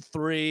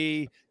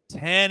 9-3,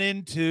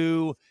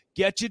 10-2,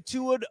 get you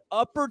to an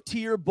upper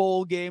tier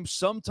bowl game,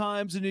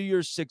 sometimes a New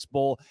Year's Six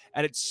bowl.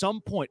 And at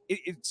some point,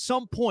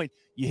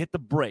 you hit the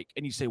break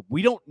and you say,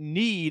 we don't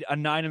need a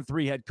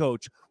 9-3 head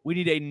coach. We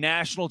need a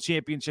national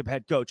championship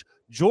head coach.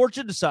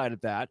 Georgia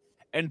decided that,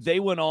 and they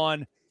went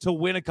on to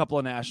win a couple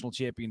of national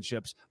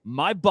championships.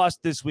 My bust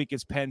this week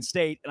is Penn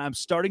State, and I'm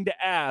starting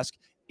to ask,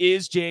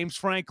 is James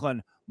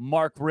Franklin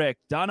Mark Richt?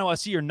 Dono, I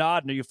see you're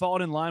nodding. Are you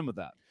falling in line with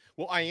that?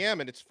 Well, I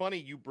am, and it's funny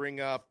you bring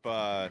up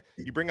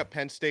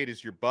Penn State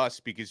as your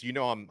bust because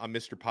I'm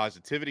Mr.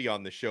 Positivity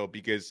on the show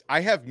because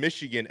I have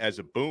Michigan as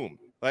a boom.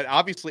 But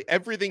obviously,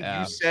 everything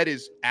you said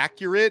is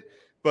accurate.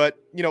 But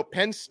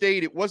Penn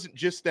State, it wasn't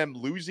just them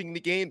losing the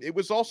game; it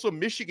was also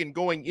Michigan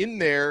going in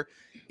there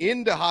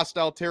into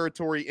hostile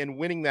territory and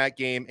winning that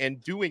game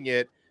and doing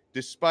it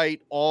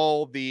despite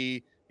all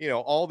the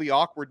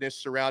awkwardness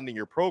surrounding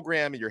your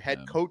program and your head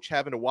coach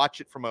having to watch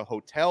it from a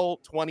hotel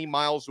 20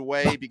 miles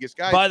away because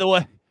guys. By the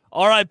way,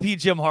 R.I.P.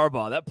 Jim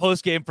Harbaugh. That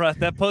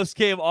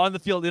post-game on the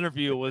field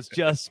interview was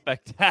just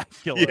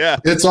spectacular. Yeah.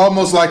 It's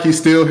almost like he's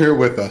still here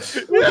with us.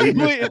 We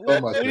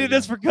need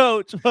this for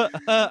coach.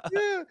 Yeah.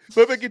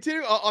 But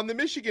continue on the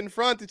Michigan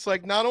front, it's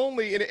like not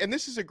only, and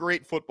this is a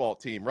great football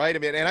team, right? I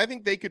mean, and I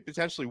think they could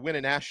potentially win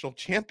a national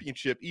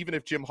championship even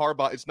if Jim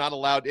Harbaugh is not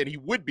allowed, and he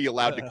would be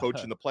allowed to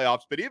coach in the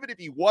playoffs. But even if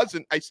he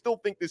wasn't, I still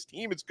think this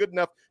team is good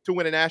enough to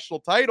win a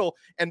national title.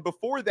 And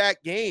before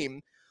that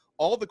game,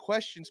 all the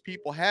questions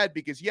people had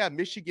because,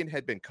 Michigan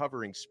had been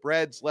covering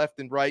spreads left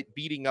and right,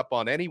 beating up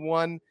on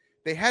anyone.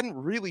 They hadn't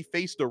really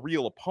faced a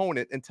real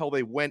opponent until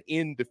they went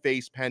in to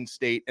face Penn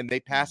State, and they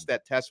passed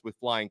that test with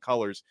flying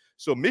colors.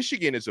 So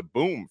Michigan is a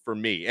boom for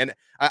me. And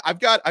I've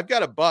got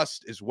a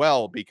bust as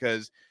well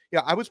because,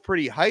 I was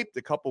pretty hyped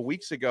a couple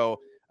weeks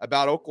ago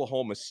about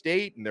Oklahoma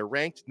State, and they're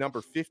ranked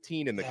number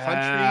 15 in the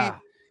country.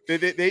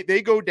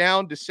 They go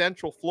down to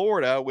Central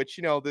Florida, which,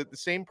 the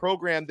same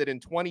program that in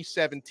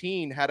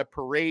 2017 had a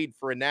parade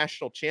for a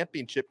national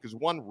championship because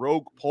one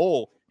rogue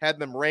poll had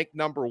them ranked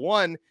number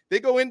 1. They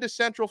go into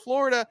Central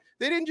Florida.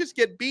 They didn't just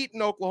get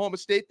beaten Oklahoma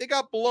State. They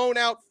got blown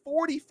out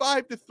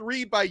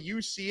 45-3 by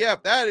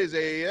UCF.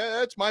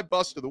 That's my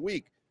bust of the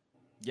week.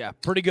 Yeah,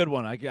 pretty good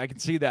one. I can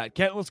see that.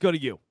 Kent, let's go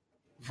to you.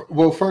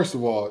 Well, first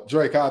of all,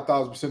 Drake, I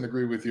 1,000%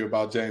 agree with you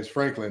about James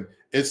Franklin.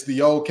 It's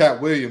the old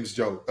Cat Williams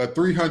joke. A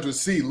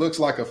 300C looks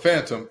like a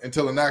phantom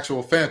until an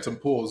actual phantom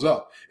pulls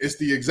up. It's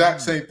the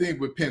exact same thing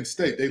with Penn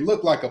State. They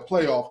look like a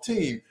playoff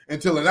team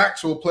until an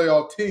actual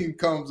playoff team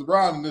comes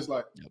around and it's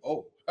like,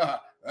 oh,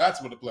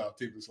 that's what a playoff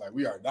team looks like.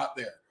 We are not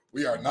there.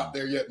 We are not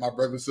there yet, my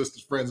brothers and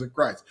sisters, friends in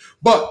Christ.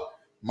 But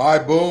my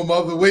boom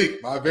of the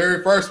week, my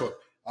very first one,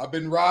 I've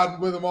been riding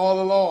with him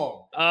all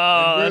along.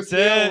 Oh, and we're that's still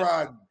it.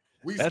 riding.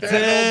 We That's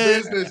stand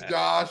it. on business,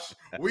 Josh.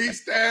 We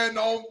stand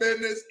on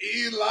business.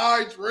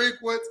 Eli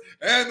Drinkwitz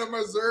and the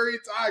Missouri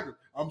Tigers.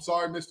 I'm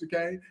sorry, Mr.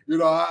 Kane.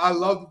 I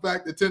love the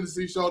fact that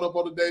Tennessee showed up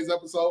on today's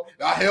episode.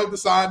 I held the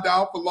sign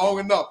down for long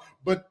enough.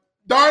 But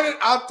darn it,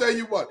 I'll tell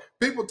you what.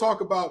 People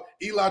talk about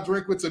Eli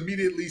Drinkwitz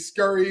immediately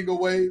scurrying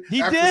away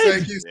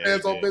saying he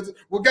stands on business.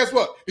 Well, guess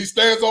what? He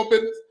stands on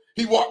business.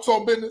 He walks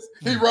on business.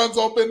 He runs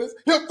on business.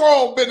 He'll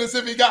throw on business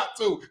if he got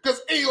to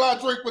because Eli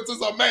Drinkwitz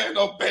is a man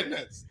of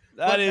business.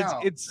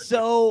 It's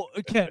so,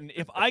 Ken,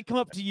 if I come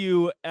up to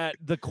you at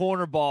the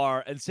corner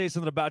bar and say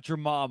something about your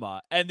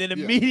mama and then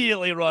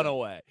immediately run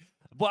away,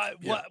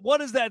 what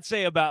does that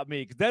say about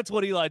me? Because that's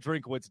what Eli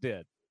Drinkwitz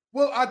did.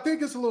 Well, I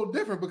think it's a little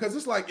different because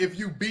it's like if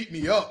you beat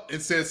me up and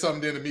said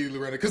something, then immediately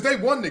ran it. Because they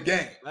won the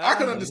game. I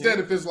can understand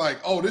if it's like,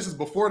 oh, this is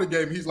before the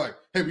game. He's like,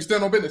 hey, we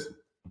stand on business.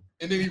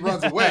 And then he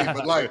runs away.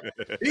 But like,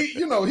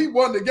 he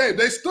won the game.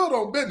 They stood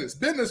on business.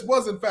 Business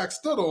was, in fact,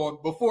 stood on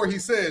before he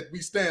said we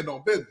stand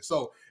on business.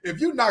 So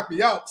if you knock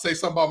me out, say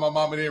something about my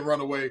mom and then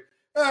run away,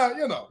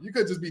 you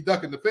could just be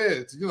ducking the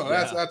feds.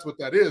 That's what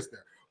that is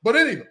there. But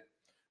anyway,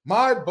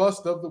 my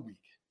bust of the week.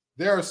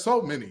 There are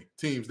so many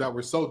teams that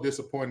were so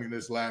disappointing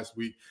this last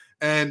week.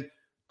 And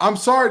I'm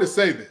sorry to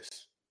say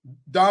this.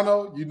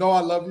 Dono, I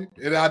love you.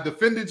 And I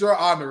defended your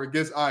honor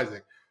against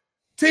Isaac.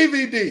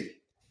 TVD.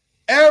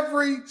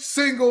 Every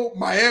single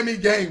Miami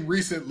game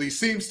recently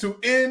seems to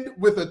end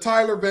with a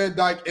Tyler Van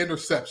Dyke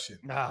interception.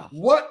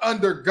 What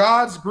under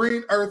God's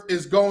green earth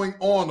is going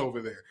on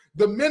over there?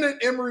 The minute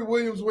Emory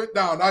Williams went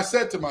down, I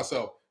said to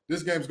myself,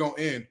 this game's going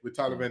to end with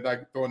Tyler Van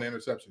Dyke throwing the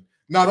interception.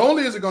 Not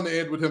only is it going to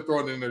end with him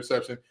throwing the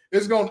interception,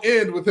 it's going to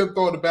end with him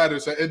throwing the bad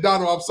interception. And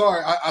Donald, I'm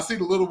sorry, I see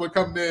the little one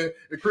coming in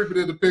and creeping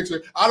in the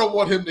picture. I don't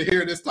want him to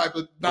hear this type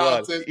of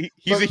nonsense.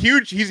 He's a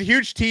huge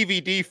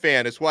TVD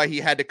fan. That's why he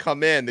had to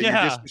come in. You're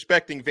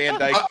disrespecting Van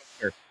Dyke.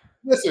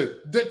 Listen,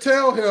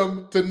 tell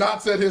him to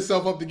not set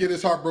himself up to get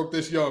his heart broke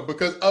this young,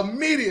 because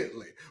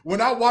immediately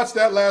when I watched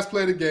that last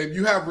play of the game,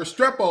 you have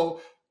Restrepo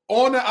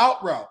on the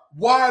out route,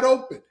 wide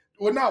open.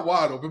 Well, not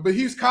wide open, but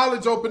he's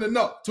college open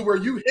enough to where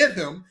you hit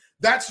him.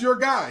 That's your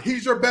guy.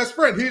 He's your best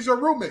friend. He's your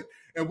roommate.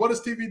 And what does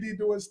TVD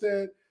do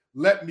instead?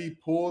 Let me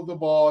pull the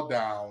ball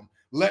down.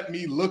 Let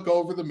me look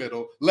over the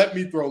middle. Let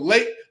me throw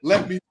late.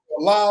 Let me throw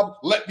a lob.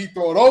 Let me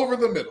throw it over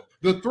the middle.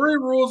 The 3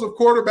 rules of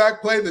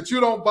quarterback play that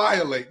you don't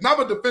violate. And I'm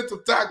a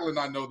defensive tackle, and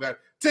I know that.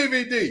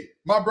 TVD,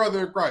 my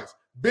brother in Christ,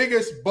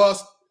 biggest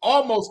bust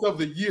almost of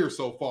the year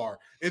so far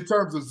in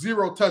terms of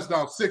 0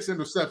 touchdowns, 6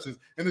 interceptions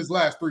in his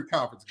last 3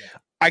 conference games.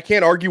 I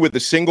can't argue with a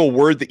single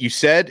word that you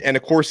said. And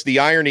of course, the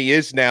irony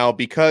is now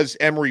because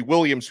Emory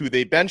Williams, who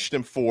they benched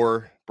him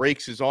for,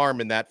 breaks his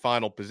arm in that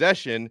final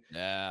possession.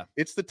 Yeah,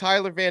 it's the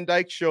Tyler Van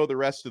Dyke show the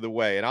rest of the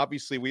way. And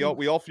obviously, we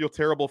all feel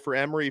terrible for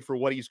Emory for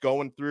what he's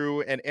going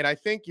through. And I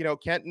think,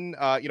 Kenton,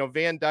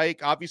 Van Dyke,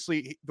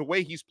 obviously, the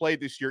way he's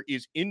played this year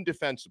is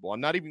indefensible.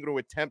 I'm not even going to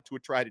attempt to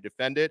try to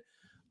defend it.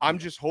 I'm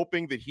just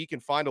hoping that he can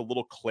find a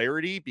little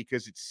clarity,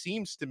 because it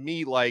seems to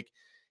me like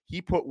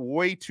he put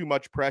way too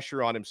much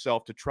pressure on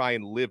himself to try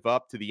and live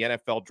up to the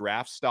NFL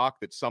draft stock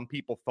that some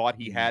people thought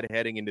he had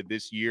heading into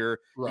this year.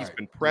 He's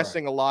been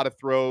pressing a lot of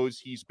throws.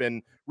 He's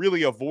been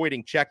really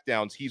avoiding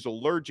checkdowns. He's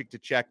allergic to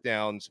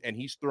checkdowns, and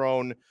he's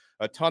thrown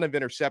a ton of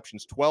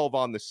interceptions, 12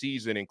 on the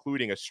season,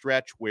 including a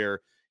stretch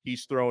where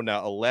he's thrown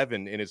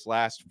 11 in his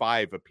last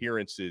 5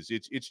 appearances.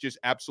 It's just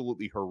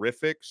absolutely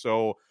horrific.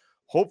 So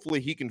hopefully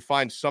he can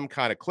find some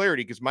kind of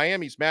clarity, because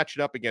Miami's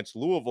matching up against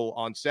Louisville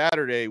on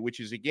Saturday, which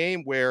is a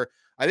game where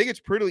I think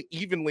it's pretty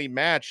evenly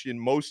matched in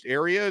most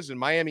areas, and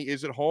Miami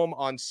is at home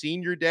on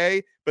senior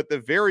day. But the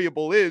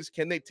variable is,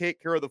 can they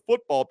take care of the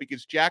football?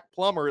 Because Jack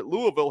Plummer at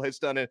Louisville has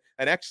done an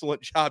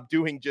excellent job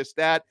doing just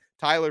that.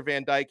 Tyler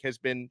Van Dyke has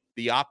been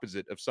the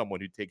opposite of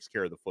someone who takes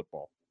care of the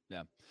football.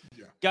 Yeah.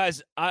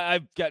 Guys,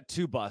 I've got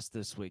 2 busts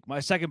this week.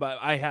 My second bust,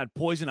 I had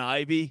poison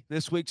ivy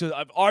this week, so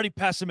I'm already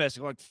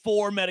pessimistic. Like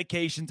 4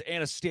 medications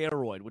and a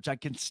steroid, which I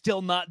can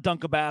still not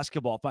dunk a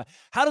basketball.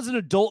 How does an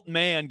adult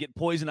man get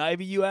poison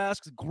ivy, you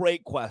ask?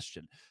 Great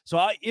question.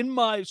 So in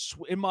my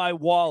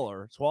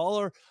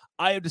Swaller,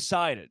 I have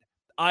decided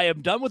I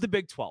am done with the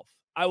Big 12.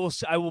 I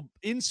will,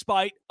 in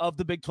spite of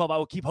the Big 12, I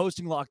will keep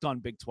hosting Locked On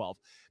Big 12.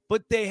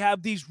 But they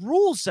have these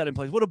rules set in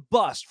place. What a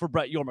bust for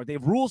Brett Yormark. They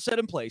have rules set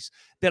in place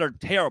that are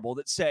terrible,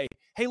 that say,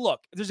 hey, look,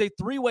 there's a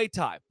 3-way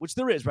tie, which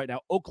there is right now,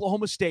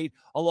 Oklahoma State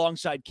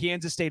alongside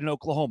Kansas State and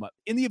Oklahoma.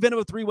 In the event of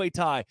a 3-way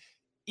tie,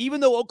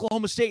 even though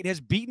Oklahoma State has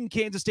beaten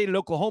Kansas State and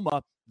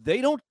Oklahoma, they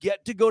don't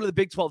get to go to the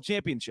Big 12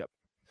 championship.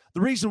 The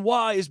reason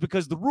why is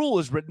because the rule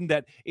is written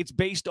that it's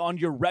based on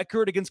your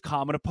record against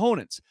common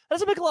opponents. That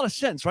doesn't make a lot of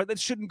sense, right? That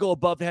shouldn't go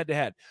above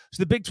head-to-head.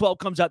 So the Big 12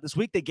 comes out this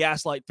week. They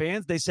gaslight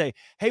fans. They say,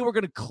 hey, we're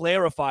going to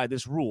clarify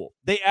this rule.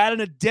 They add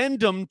an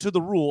addendum to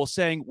the rule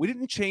saying, we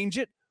didn't change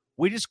it.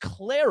 We just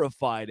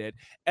clarified it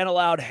and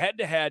allowed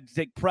head-to-head to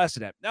take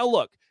precedent. Now,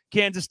 look,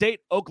 Kansas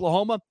State,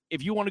 Oklahoma,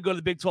 if you want to go to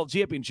the Big 12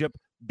 championship,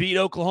 beat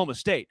Oklahoma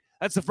State.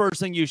 That's the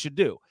first thing you should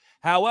do.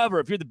 However,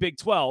 if you're the Big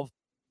 12,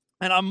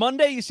 and on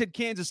Monday, you said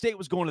Kansas State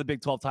was going to the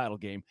Big 12 title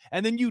game,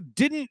 and then you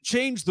didn't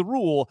change the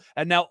rule,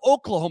 and now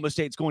Oklahoma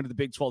State's going to the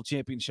Big 12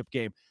 championship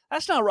game.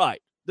 That's not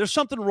right. There's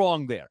something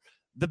wrong there.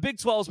 The Big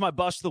 12 is my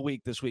bust of the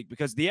week this week,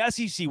 because the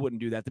SEC wouldn't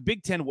do that. The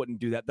Big 10 wouldn't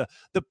do that.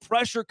 The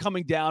pressure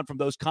coming down from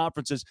those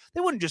conferences,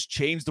 they wouldn't just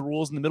change the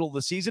rules in the middle of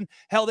the season.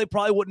 Hell, they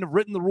probably wouldn't have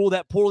written the rule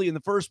that poorly in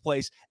the first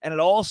place, and it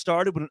all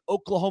started when an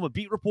Oklahoma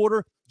beat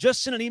reporter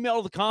just sent an email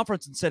to the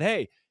conference and said,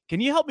 hey, can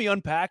you help me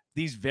unpack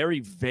these very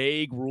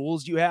vague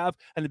rules you have?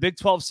 And the Big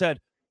 12 said,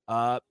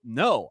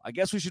 no, I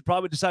guess we should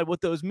probably decide what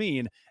those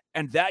mean.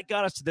 And that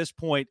got us to this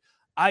point.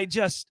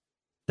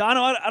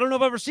 Dono, I don't know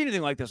if I've ever seen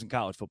anything like this in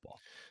college football.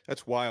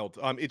 That's wild.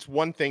 It's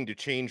one thing to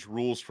change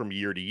rules from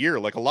year to year.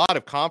 Like a lot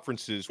of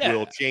conferences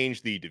will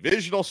change the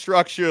divisional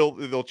structure.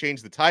 They'll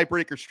change the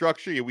tiebreaker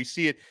structure. We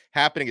see it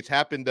happening. It's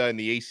happened in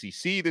the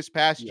ACC this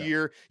past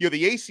year.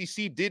 The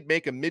ACC did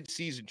make a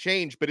midseason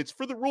change, but it's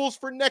for the rules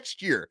for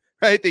next year,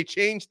 right? They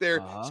changed their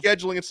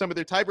scheduling and some of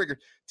their tiebreakers.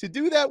 To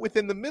do that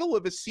within the middle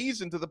of a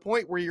season to the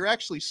point where you're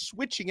actually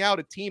switching out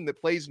a team that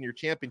plays in your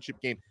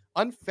championship game,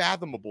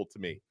 unfathomable to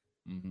me.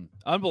 Mm-hmm.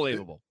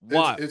 Unbelievable.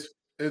 Why?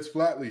 It's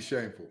flatly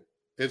shameful.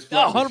 It's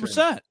flatly 100%.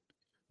 Shameful.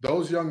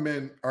 Those young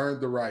men earned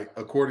the right,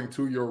 according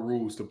to your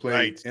rules, to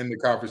play in the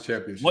conference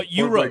championship. What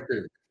you wrote.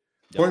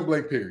 Point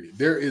blank, period.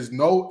 There is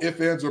no ifs,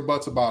 ands, or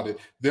buts about it.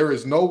 There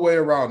is no way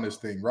around this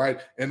thing, right?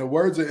 In the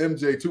words of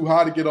MJ, too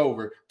high to get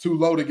over, too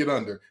low to get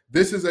under.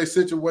 This is a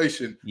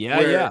situation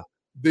where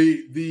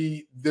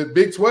the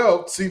Big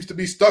 12 seems to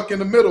be stuck in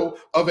the middle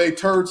of a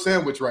turd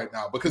sandwich right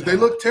now, because they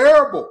look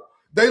terrible.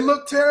 They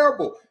look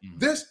terrible.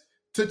 This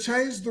to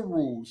change the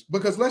rules,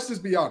 because let's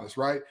just be honest,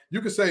 right? You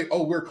could say,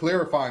 oh, we're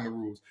clarifying the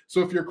rules. So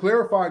if you're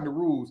clarifying the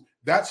rules,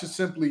 that should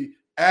simply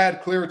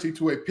add clarity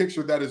to a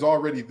picture that is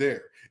already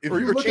there. If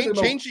you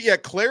change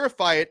it,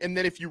 clarify it, and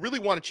then if you really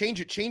want to change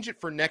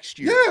it for next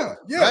year.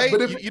 Yeah. Right?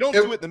 But if you don't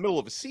do it in the middle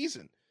of a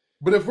season.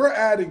 But if we're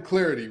adding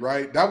clarity,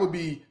 right, that would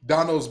be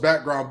Dono's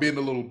background being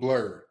a little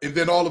blurred. And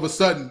then all of a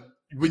sudden,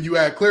 when you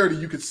add clarity,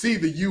 you could see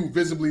the U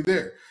visibly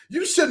there.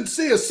 You shouldn't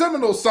see a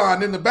Seminole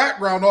sign in the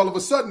background all of a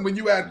sudden when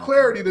you add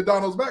clarity to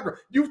Donald's background.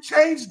 You've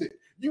changed it.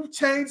 You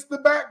changed the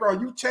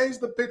background. You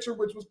changed the picture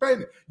which was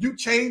painted. You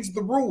changed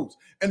the rules.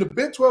 And the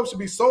Big 12 should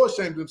be so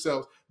ashamed of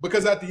themselves,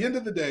 because at the end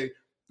of the day,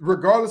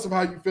 regardless of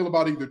how you feel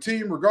about either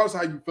team, regardless of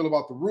how you feel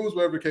about the rules,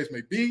 whatever the case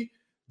may be,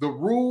 the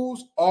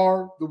rules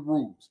are the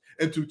rules.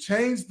 And to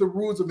change the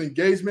rules of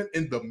engagement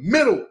in the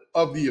middle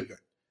of the event,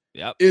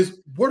 is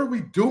what are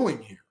we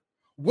doing here?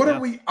 What are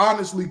we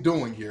honestly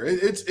doing here?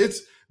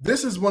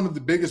 This is one of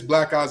the biggest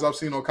black eyes I've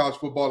seen on college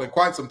football in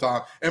quite some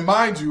time. And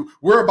mind you,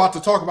 we're about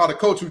to talk about a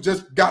coach who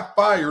just got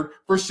fired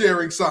for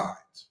sharing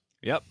signs.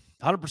 Yep,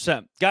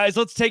 100%. Guys,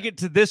 let's take it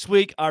to this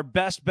week. Our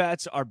best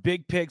bets, our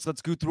big picks.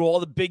 Let's go through all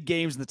the big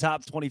games in the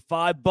top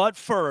 25. But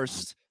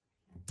first,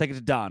 take it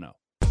to Dono.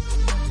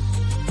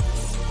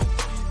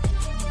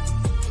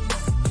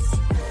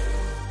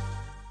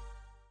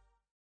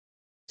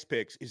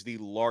 Picks is the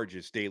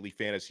largest daily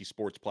fantasy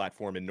sports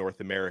platform in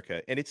North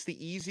America, and it's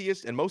the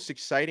easiest and most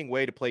exciting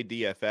way to play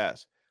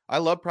DFS. I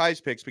love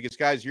Prize Picks because,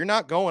 guys, you're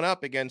not going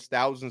up against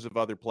thousands of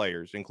other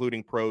players,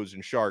 including pros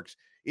and sharks.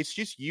 It's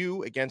just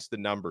you against the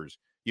numbers.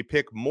 You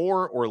pick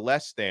more or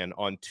less than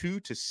on 2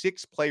 to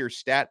 6 player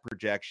stat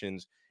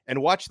projections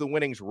and watch the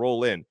winnings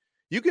roll in.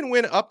 You can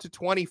win up to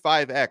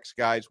 25x,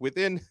 guys.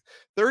 Within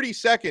 30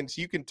 seconds,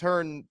 you can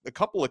turn a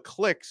couple of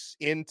clicks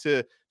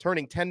into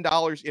turning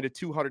 $10 into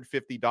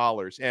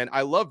 $250. And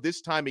I love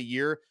this time of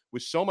year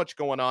with so much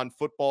going on,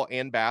 football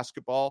and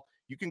basketball.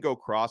 You can go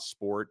cross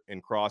sport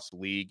and cross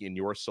league in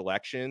your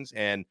selections.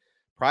 And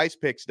Prize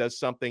Picks does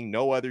something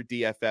no other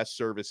DFS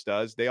service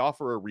does. They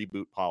offer a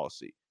reboot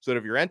policy so that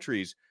if your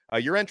entries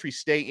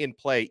stay in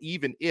play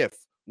even if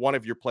one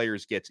of your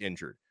players gets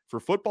injured. For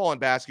football and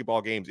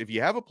basketball games, if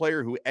you have a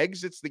player who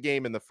exits the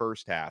game in the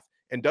first half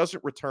and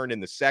doesn't return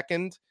in the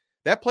second,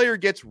 that player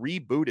gets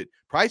rebooted.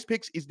 Prize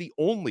Picks is the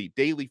only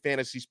daily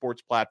fantasy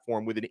sports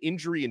platform with an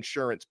injury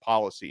insurance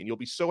policy, and you'll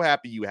be so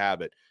happy you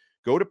have it.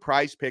 Go to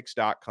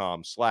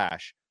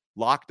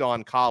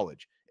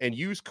prizepicks.com/LockedOnCollege and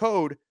use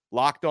code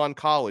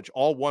LockedOnCollege,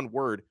 all one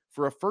word,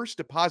 for a first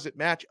deposit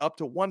match up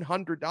to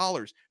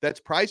 $100. That's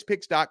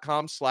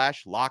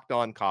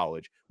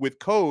prizepicks.com/LockedOnCollege with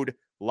code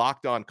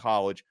Locked On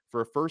College for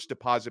a first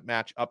deposit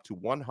match up to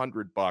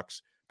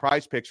 $100.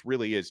 Prize Picks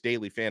really is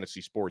daily fantasy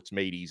sports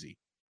made easy.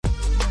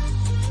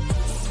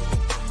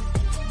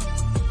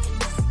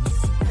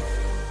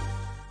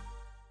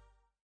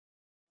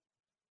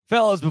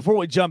 Fellas, before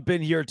we jump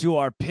in here to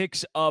our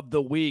picks of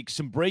the week,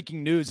 some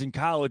breaking news in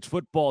college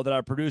football that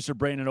our producer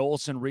Brandon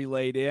Olson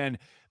relayed in.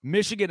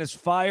 Michigan has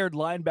fired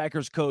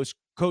linebackers coach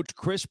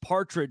Chris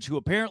Partridge, who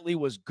apparently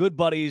was good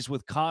buddies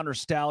with Connor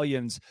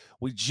Stallions.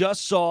 We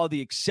just saw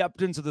the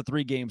acceptance of the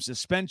 3-game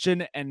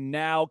suspension, and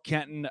now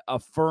Kenton, a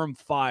firm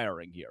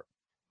firing here.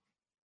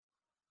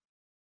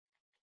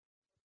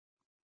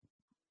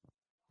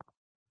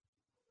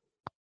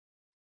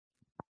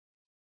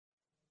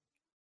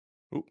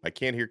 Ooh, I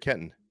can't hear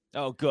Kenton.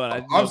 Oh,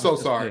 good. I'm so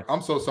sorry. I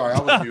was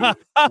muted.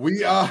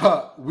 We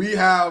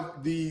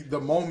have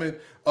the moment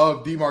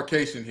of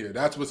demarcation here.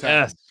 That's what's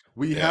happening. Yes.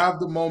 We have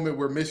the moment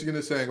where Michigan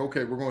is saying,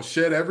 okay, we're going to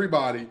shed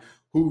everybody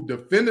who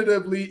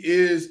definitively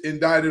is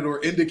indicted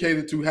or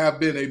indicated to have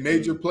been a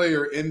major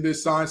player in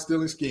this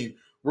sign-stealing scheme.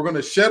 We're going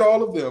to shed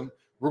all of them.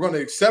 We're going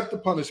to accept the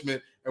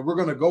punishment, and we're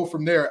going to go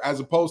from there, as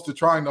opposed to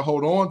trying to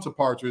hold on to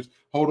Partridge,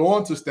 hold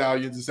on to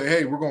Stallions, and say,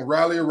 hey, we're going to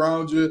rally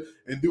around you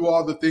and do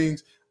all the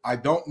things. I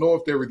don't know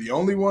if they were the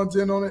only ones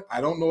in on it.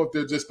 I don't know if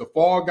they're just the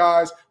fall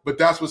guys, but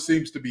that's what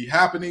seems to be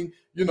happening.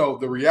 You know,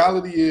 the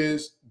reality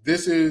is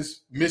this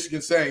is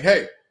Michigan saying,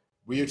 hey,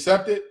 we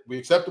accept it. We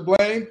accept the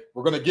blame.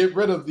 We're going to get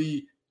rid of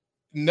the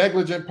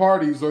negligent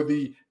parties or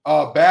the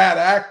bad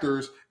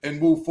actors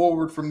and move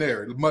forward from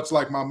there. Much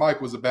like my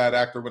mic was a bad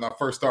actor when I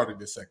first started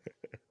this segment.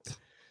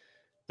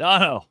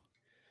 Dono.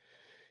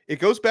 It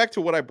goes back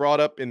to what I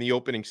brought up in the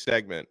opening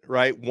segment,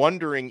 right?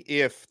 Wondering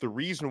if the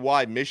reason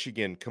why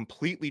Michigan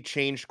completely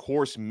changed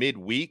course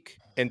midweek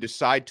and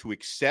decide to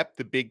accept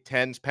the Big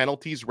Ten's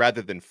penalties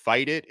rather than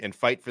fight it and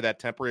fight for that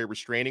temporary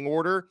restraining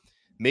order,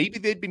 maybe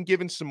they'd been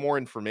given some more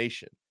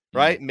information.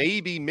 Right?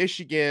 Maybe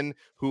Michigan,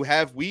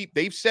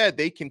 they've said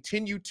they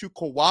continue to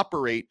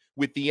cooperate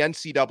with the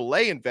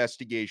NCAA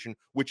investigation,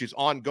 which is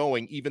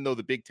ongoing, even though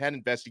the Big Ten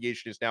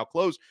investigation is now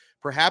closed.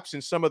 Perhaps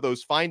in some of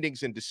those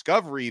findings and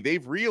discovery,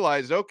 they've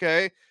realized,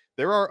 okay,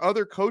 there are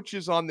other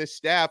coaches on this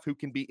staff who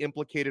can be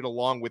implicated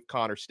along with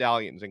Connor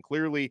Stallions. And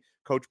clearly,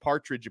 Coach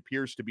Partridge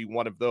appears to be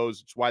one of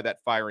those. It's why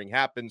that firing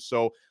happened.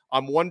 So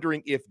I'm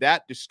wondering if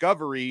that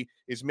discovery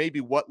is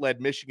maybe what led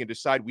Michigan to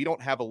decide we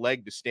don't have a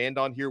leg to stand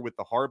on here with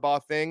the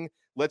Harbaugh thing.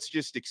 Let's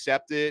just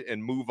accept it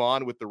and move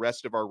on with the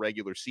rest of our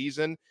regular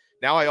season.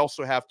 Now I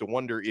also have to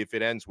wonder if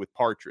it ends with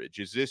Partridge.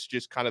 Is this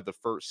just kind of the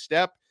first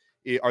step?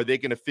 Are they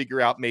going to figure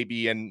out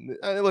maybe, and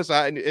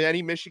listen,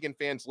 any Michigan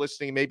fans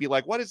listening may be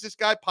like, what is this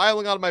guy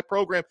piling on my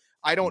program?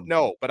 I don't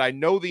know, but I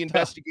know the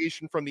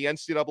investigation from the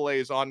NCAA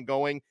is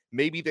ongoing.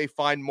 Maybe they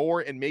find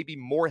more, and maybe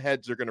more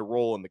heads are going to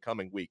roll in the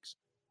coming weeks.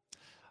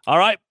 All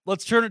right,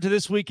 let's turn it to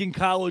this week in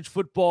college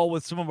football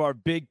with some of our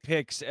big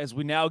picks as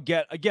we now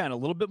get, again, a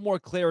little bit more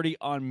clarity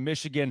on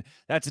Michigan.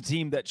 That's a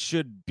team that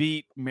should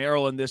beat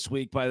Maryland this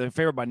week by their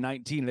favorite by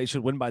 19. They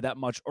should win by that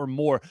much or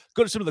more.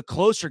 Go to some of the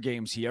closer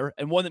games here,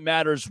 and one that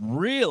matters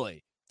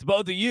really to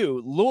both of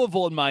you,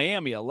 Louisville and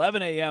Miami,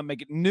 11 a.m.,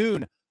 make it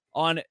noon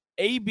on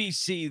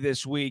ABC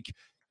this week.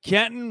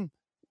 Kenton,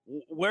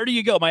 where do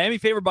you go? Miami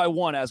favored by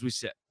 1 as we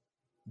sit.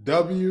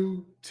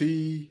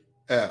 WTF.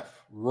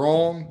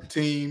 Wrong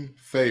team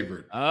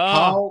favorite. Oh.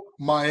 How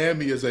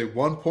Miami is a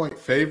 1-point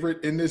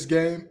favorite in this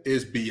game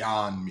is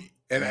beyond me.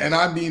 And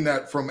I mean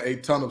that from a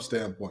ton of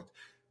standpoints.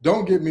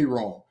 Don't get me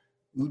wrong.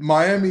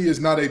 Miami is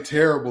not a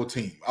terrible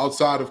team.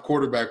 Outside of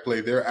quarterback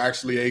play, they're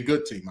actually a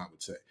good team, I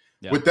would say.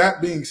 Yeah. With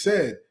that being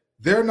said,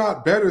 they're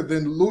not better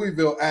than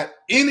Louisville at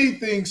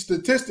anything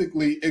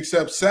statistically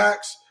except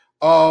sacks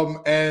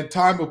and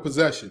time of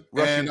possession.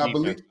 Rushing and I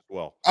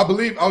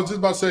believe I was just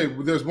about to say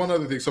there's one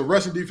other thing. So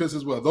rushing defense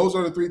as well. Those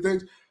are the three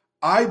things.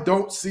 I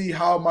don't see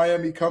how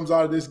Miami comes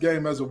out of this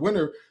game as a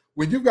winner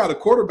when you've got a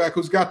quarterback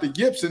who's got the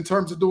yips in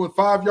terms of doing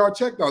 5-yard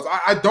checkdowns.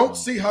 I don't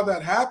see how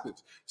that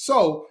happens.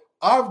 So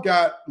I've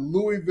got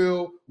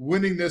Louisville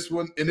winning this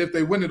one. And if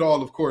they win it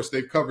all, of course,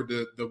 they've covered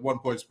the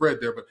 1-point spread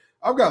there. But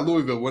I've got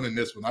Louisville winning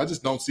this one. I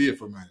just don't see it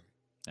for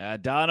Miami.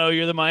 Dono,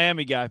 you're the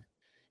Miami guy.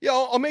 Yeah,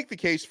 I'll make the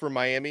case for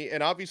Miami.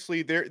 And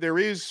obviously there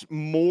is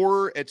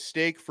more at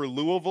stake for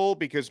Louisville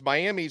because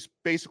Miami's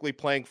basically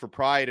playing for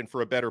pride and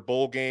for a better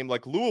bowl game.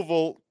 Like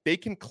Louisville, they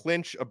can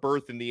clinch a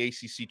berth in the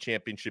ACC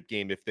championship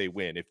game if they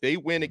win. If they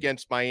win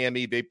against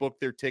Miami, they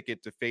book their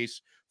ticket to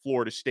face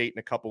Florida State in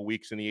a couple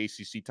weeks in the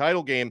ACC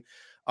title game.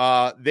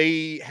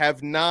 They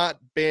have not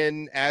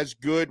been as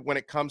good when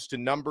it comes to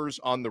numbers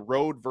on the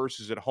road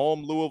versus at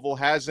home. Louisville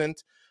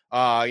hasn't.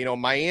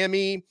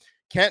 Miami,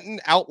 Kenton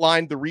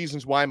outlined the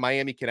reasons why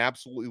Miami can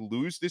absolutely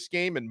lose this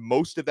game, and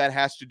most of that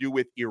has to do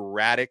with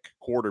erratic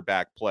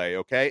quarterback play,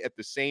 okay? At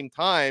the same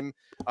time,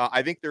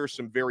 I think there are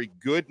some very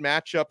good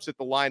matchups at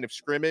the line of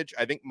scrimmage.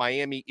 I think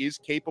Miami is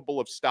capable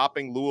of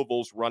stopping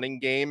Louisville's running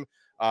game.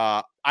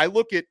 I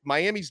look at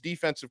Miami's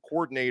defensive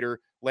coordinator,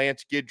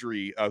 Lance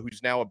Guidry,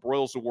 who's now a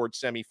Broyles Award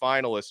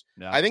semifinalist.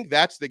 Yeah. I think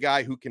that's the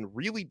guy who can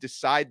really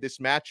decide this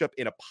matchup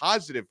in a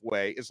positive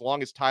way, as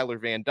long as Tyler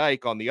Van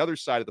Dyke on the other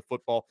side of the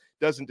football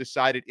doesn't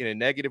decide it in a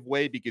negative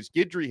way, because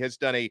Guidry has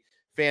done a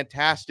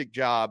fantastic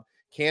job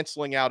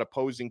canceling out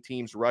opposing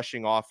teams'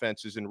 rushing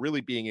offenses and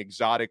really being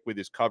exotic with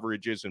his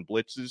coverages and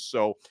blitzes.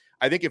 So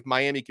I think if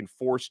Miami can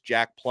force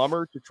Jack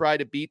Plummer to try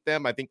to beat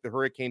them, I think the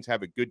Hurricanes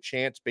have a good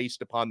chance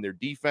based upon their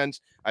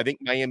defense. I think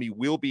Miami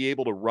will be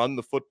able to run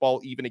the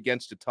football even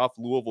against a tough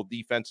Louisville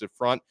defensive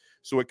front.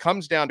 So it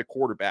comes down to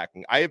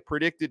quarterbacking. I have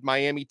predicted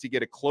Miami to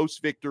get a close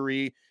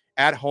victory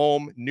at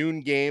home,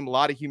 noon game, a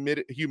lot of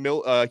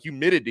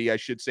humidity, I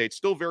should say. It's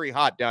still very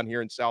hot down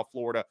here in South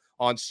Florida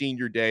on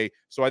senior day.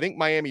 So I think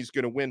Miami's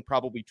going to win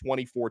probably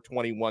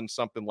 24-21,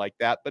 something like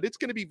that. But it's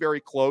going to be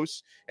very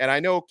close. And I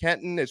know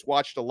Kenton has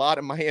watched a lot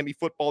of Miami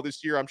football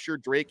this year. I'm sure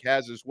Drake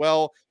has as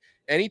well.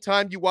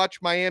 Anytime you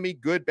watch Miami,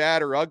 good,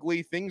 bad, or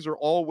ugly, things are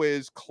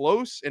always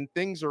close and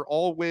things are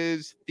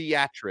always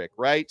theatric,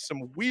 right?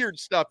 Some weird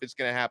stuff is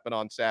going to happen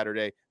on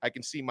Saturday. I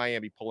can see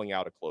Miami pulling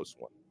out a close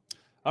one.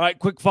 All right,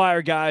 quick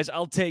fire, guys.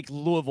 I'll take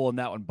Louisville in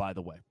that one, by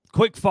the way.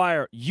 Quick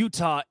fire,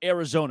 Utah,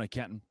 Arizona,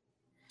 Kenton.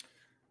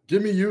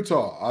 Give me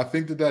Utah. I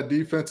think that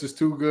defense is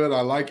too good. I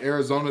like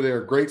Arizona.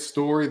 They're a great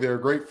story. They're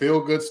a great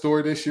feel-good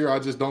story this year. I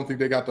just don't think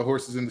they got the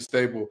horses in the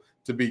stable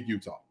to beat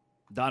Utah.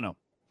 Dono.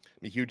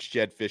 I'm a huge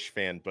Jed Fish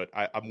fan, but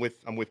I'm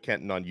with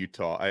Kenton on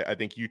Utah. I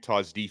think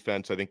Utah's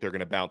defense, I think they're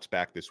going to bounce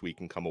back this week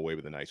and come away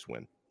with a nice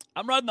win.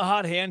 I'm riding the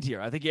hot hand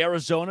here. I think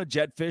Arizona,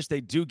 Jetfish, they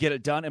do get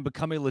it done and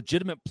become a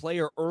legitimate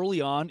player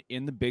early on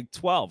in the Big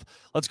 12.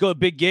 Let's go to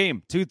big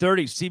game,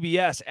 2:30,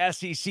 CBS,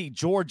 SEC,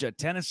 Georgia,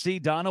 Tennessee.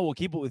 Donna, we'll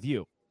keep it with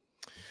you.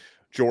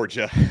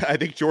 Georgia. I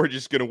think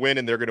Georgia's going to win,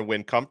 and they're going to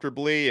win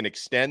comfortably and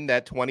extend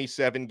that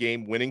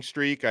 27-game winning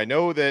streak. I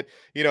know that,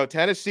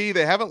 Tennessee,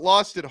 they haven't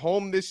lost at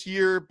home this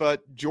year,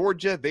 but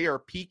Georgia, they are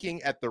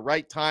peaking at the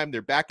right time.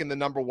 They're back in the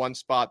number one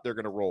spot. They're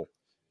going to roll.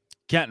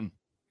 Kenton.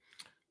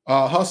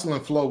 Hustle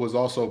and flow was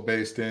also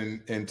based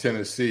in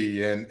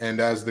Tennessee. And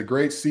as the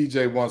great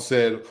CJ once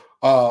said,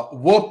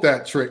 whoop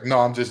that trick. No,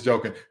 I'm just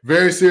joking.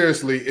 Very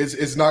seriously,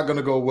 it's not going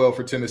to go well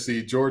for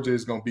Tennessee. Georgia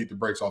is going to beat the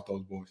brakes off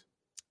those boys.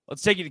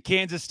 Let's take you to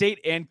Kansas State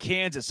and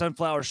Kansas.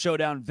 Sunflower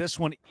Showdown. This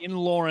one in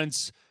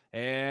Lawrence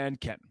and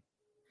Kenton.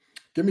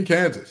 Give me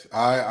Kansas.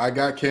 I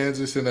got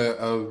Kansas in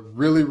a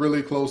really,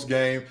 really close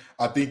game.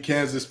 I think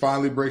Kansas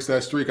finally breaks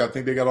that streak. I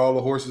think they got all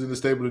the horses in the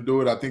stable to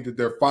do it. I think that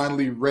they're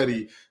finally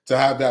ready to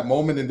have that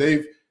moment. And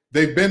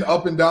they've been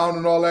up and down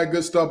and all that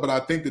good stuff, but I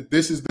think that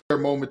this is their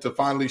moment to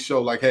finally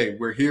show, like, hey,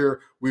 we're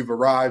here. We've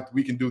arrived.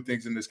 We can do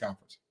things in this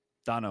conference.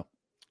 Dono.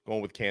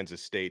 Going with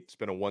Kansas State. It's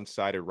been a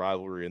one-sided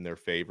rivalry in their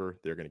favor.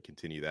 They're going to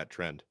continue that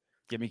trend.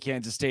 Give me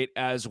Kansas State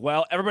as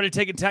well. Everybody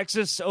taking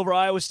Texas over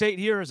Iowa State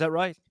here. Is that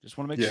right? Just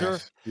want to make sure.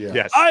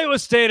 Yes. Iowa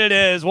State it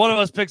is. One of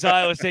us picks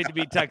Iowa State to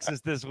beat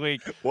Texas this week.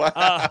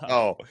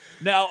 Wow.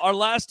 Now, our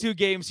last two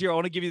games here, I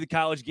want to give you the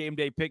college game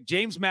day pick.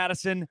 James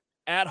Madison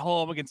at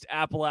home against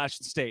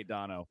Appalachian State,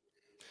 Dono.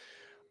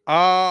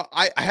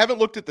 I haven't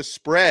looked at the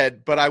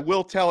spread, but I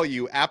will tell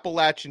you,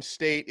 Appalachian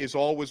State is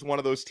always one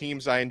of those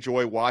teams I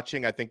enjoy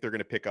watching. I think they're going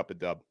to pick up a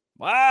dub.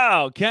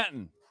 Wow,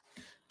 Kenton.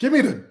 Give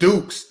me the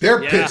Dukes.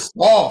 They're pissed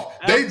off.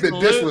 They've been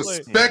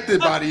disrespected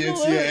by the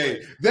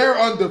NCAA. They're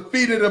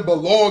undefeated and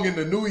belong in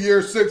the New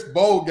Year's Six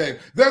bowl game.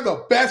 They're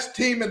the best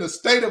team in the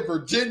state of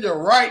Virginia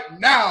right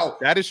now.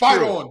 That is Fight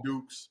true. on,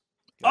 Dukes.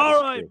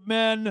 All right,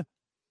 men.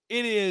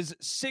 It is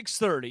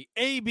 6:30,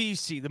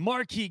 ABC, the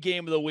marquee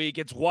game of the week.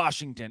 It's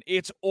Washington.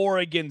 It's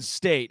Oregon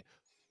State.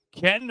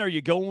 Ken, are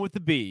you going with the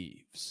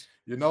Beavs?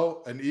 You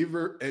know, an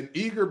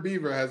eager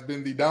beaver has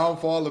been the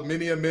downfall of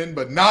many a men,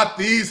 but not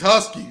these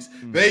Huskies.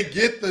 They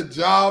get the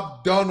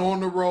job done on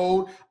the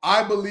road.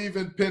 I believe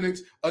in Penix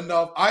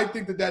enough. I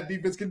think that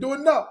defense can do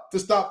enough to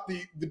stop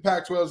the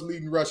Pac-12's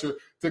leading rusher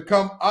to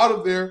come out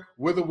of there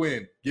with a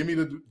win. Give me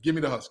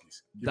the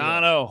Huskies.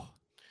 Dono.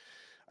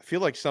 I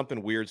feel like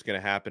something weird's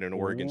going to happen in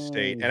Oregon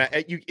State. And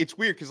it's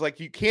weird because, like,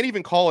 you can't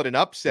even call it an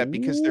upset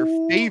because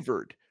they're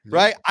favored,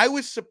 right? I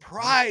was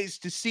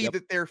surprised to see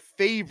that they're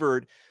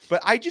favored, but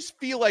I just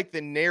feel like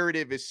the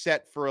narrative is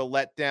set for a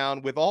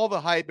letdown with all the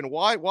hype. And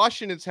why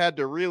Washington's had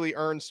to really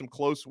earn some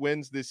close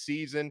wins this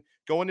season,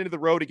 going into the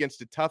road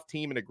against a tough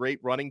team and a great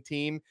running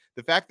team.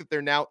 The fact that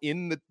they're now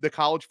in the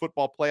college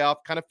football playoff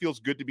kind of feels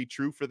good to be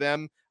true for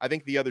them. I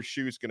think the other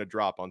shoe is going to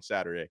drop on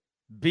Saturday.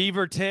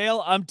 Beaver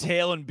tail, I'm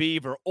tailing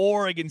Beaver.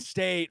 Oregon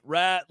State,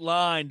 rat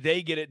line,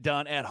 they get it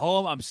done at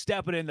home. I'm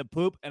stepping in the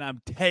poop, and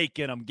I'm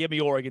taking them. Give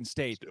me Oregon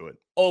State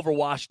over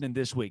Washington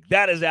this week.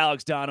 That is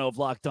Alex Dono of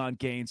Locked On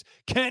Canes,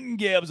 Kenton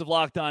Gibbs of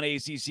Locked On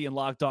ACC and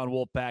Locked On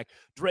Wolfpack,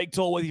 Drake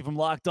Toll with you from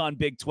Locked On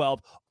Big 12.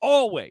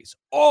 Always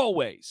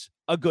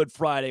a good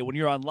Friday when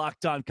you're on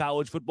Locked On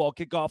College Football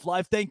Kickoff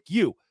Live. Thank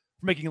you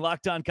for making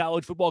Locked On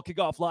College Football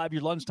Kickoff Live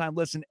your lunchtime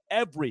listen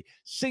every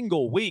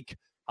single week.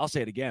 I'll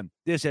say it again.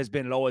 This has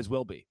been and always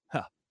will be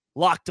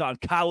Locked On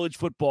College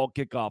Football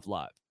Kickoff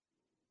Live.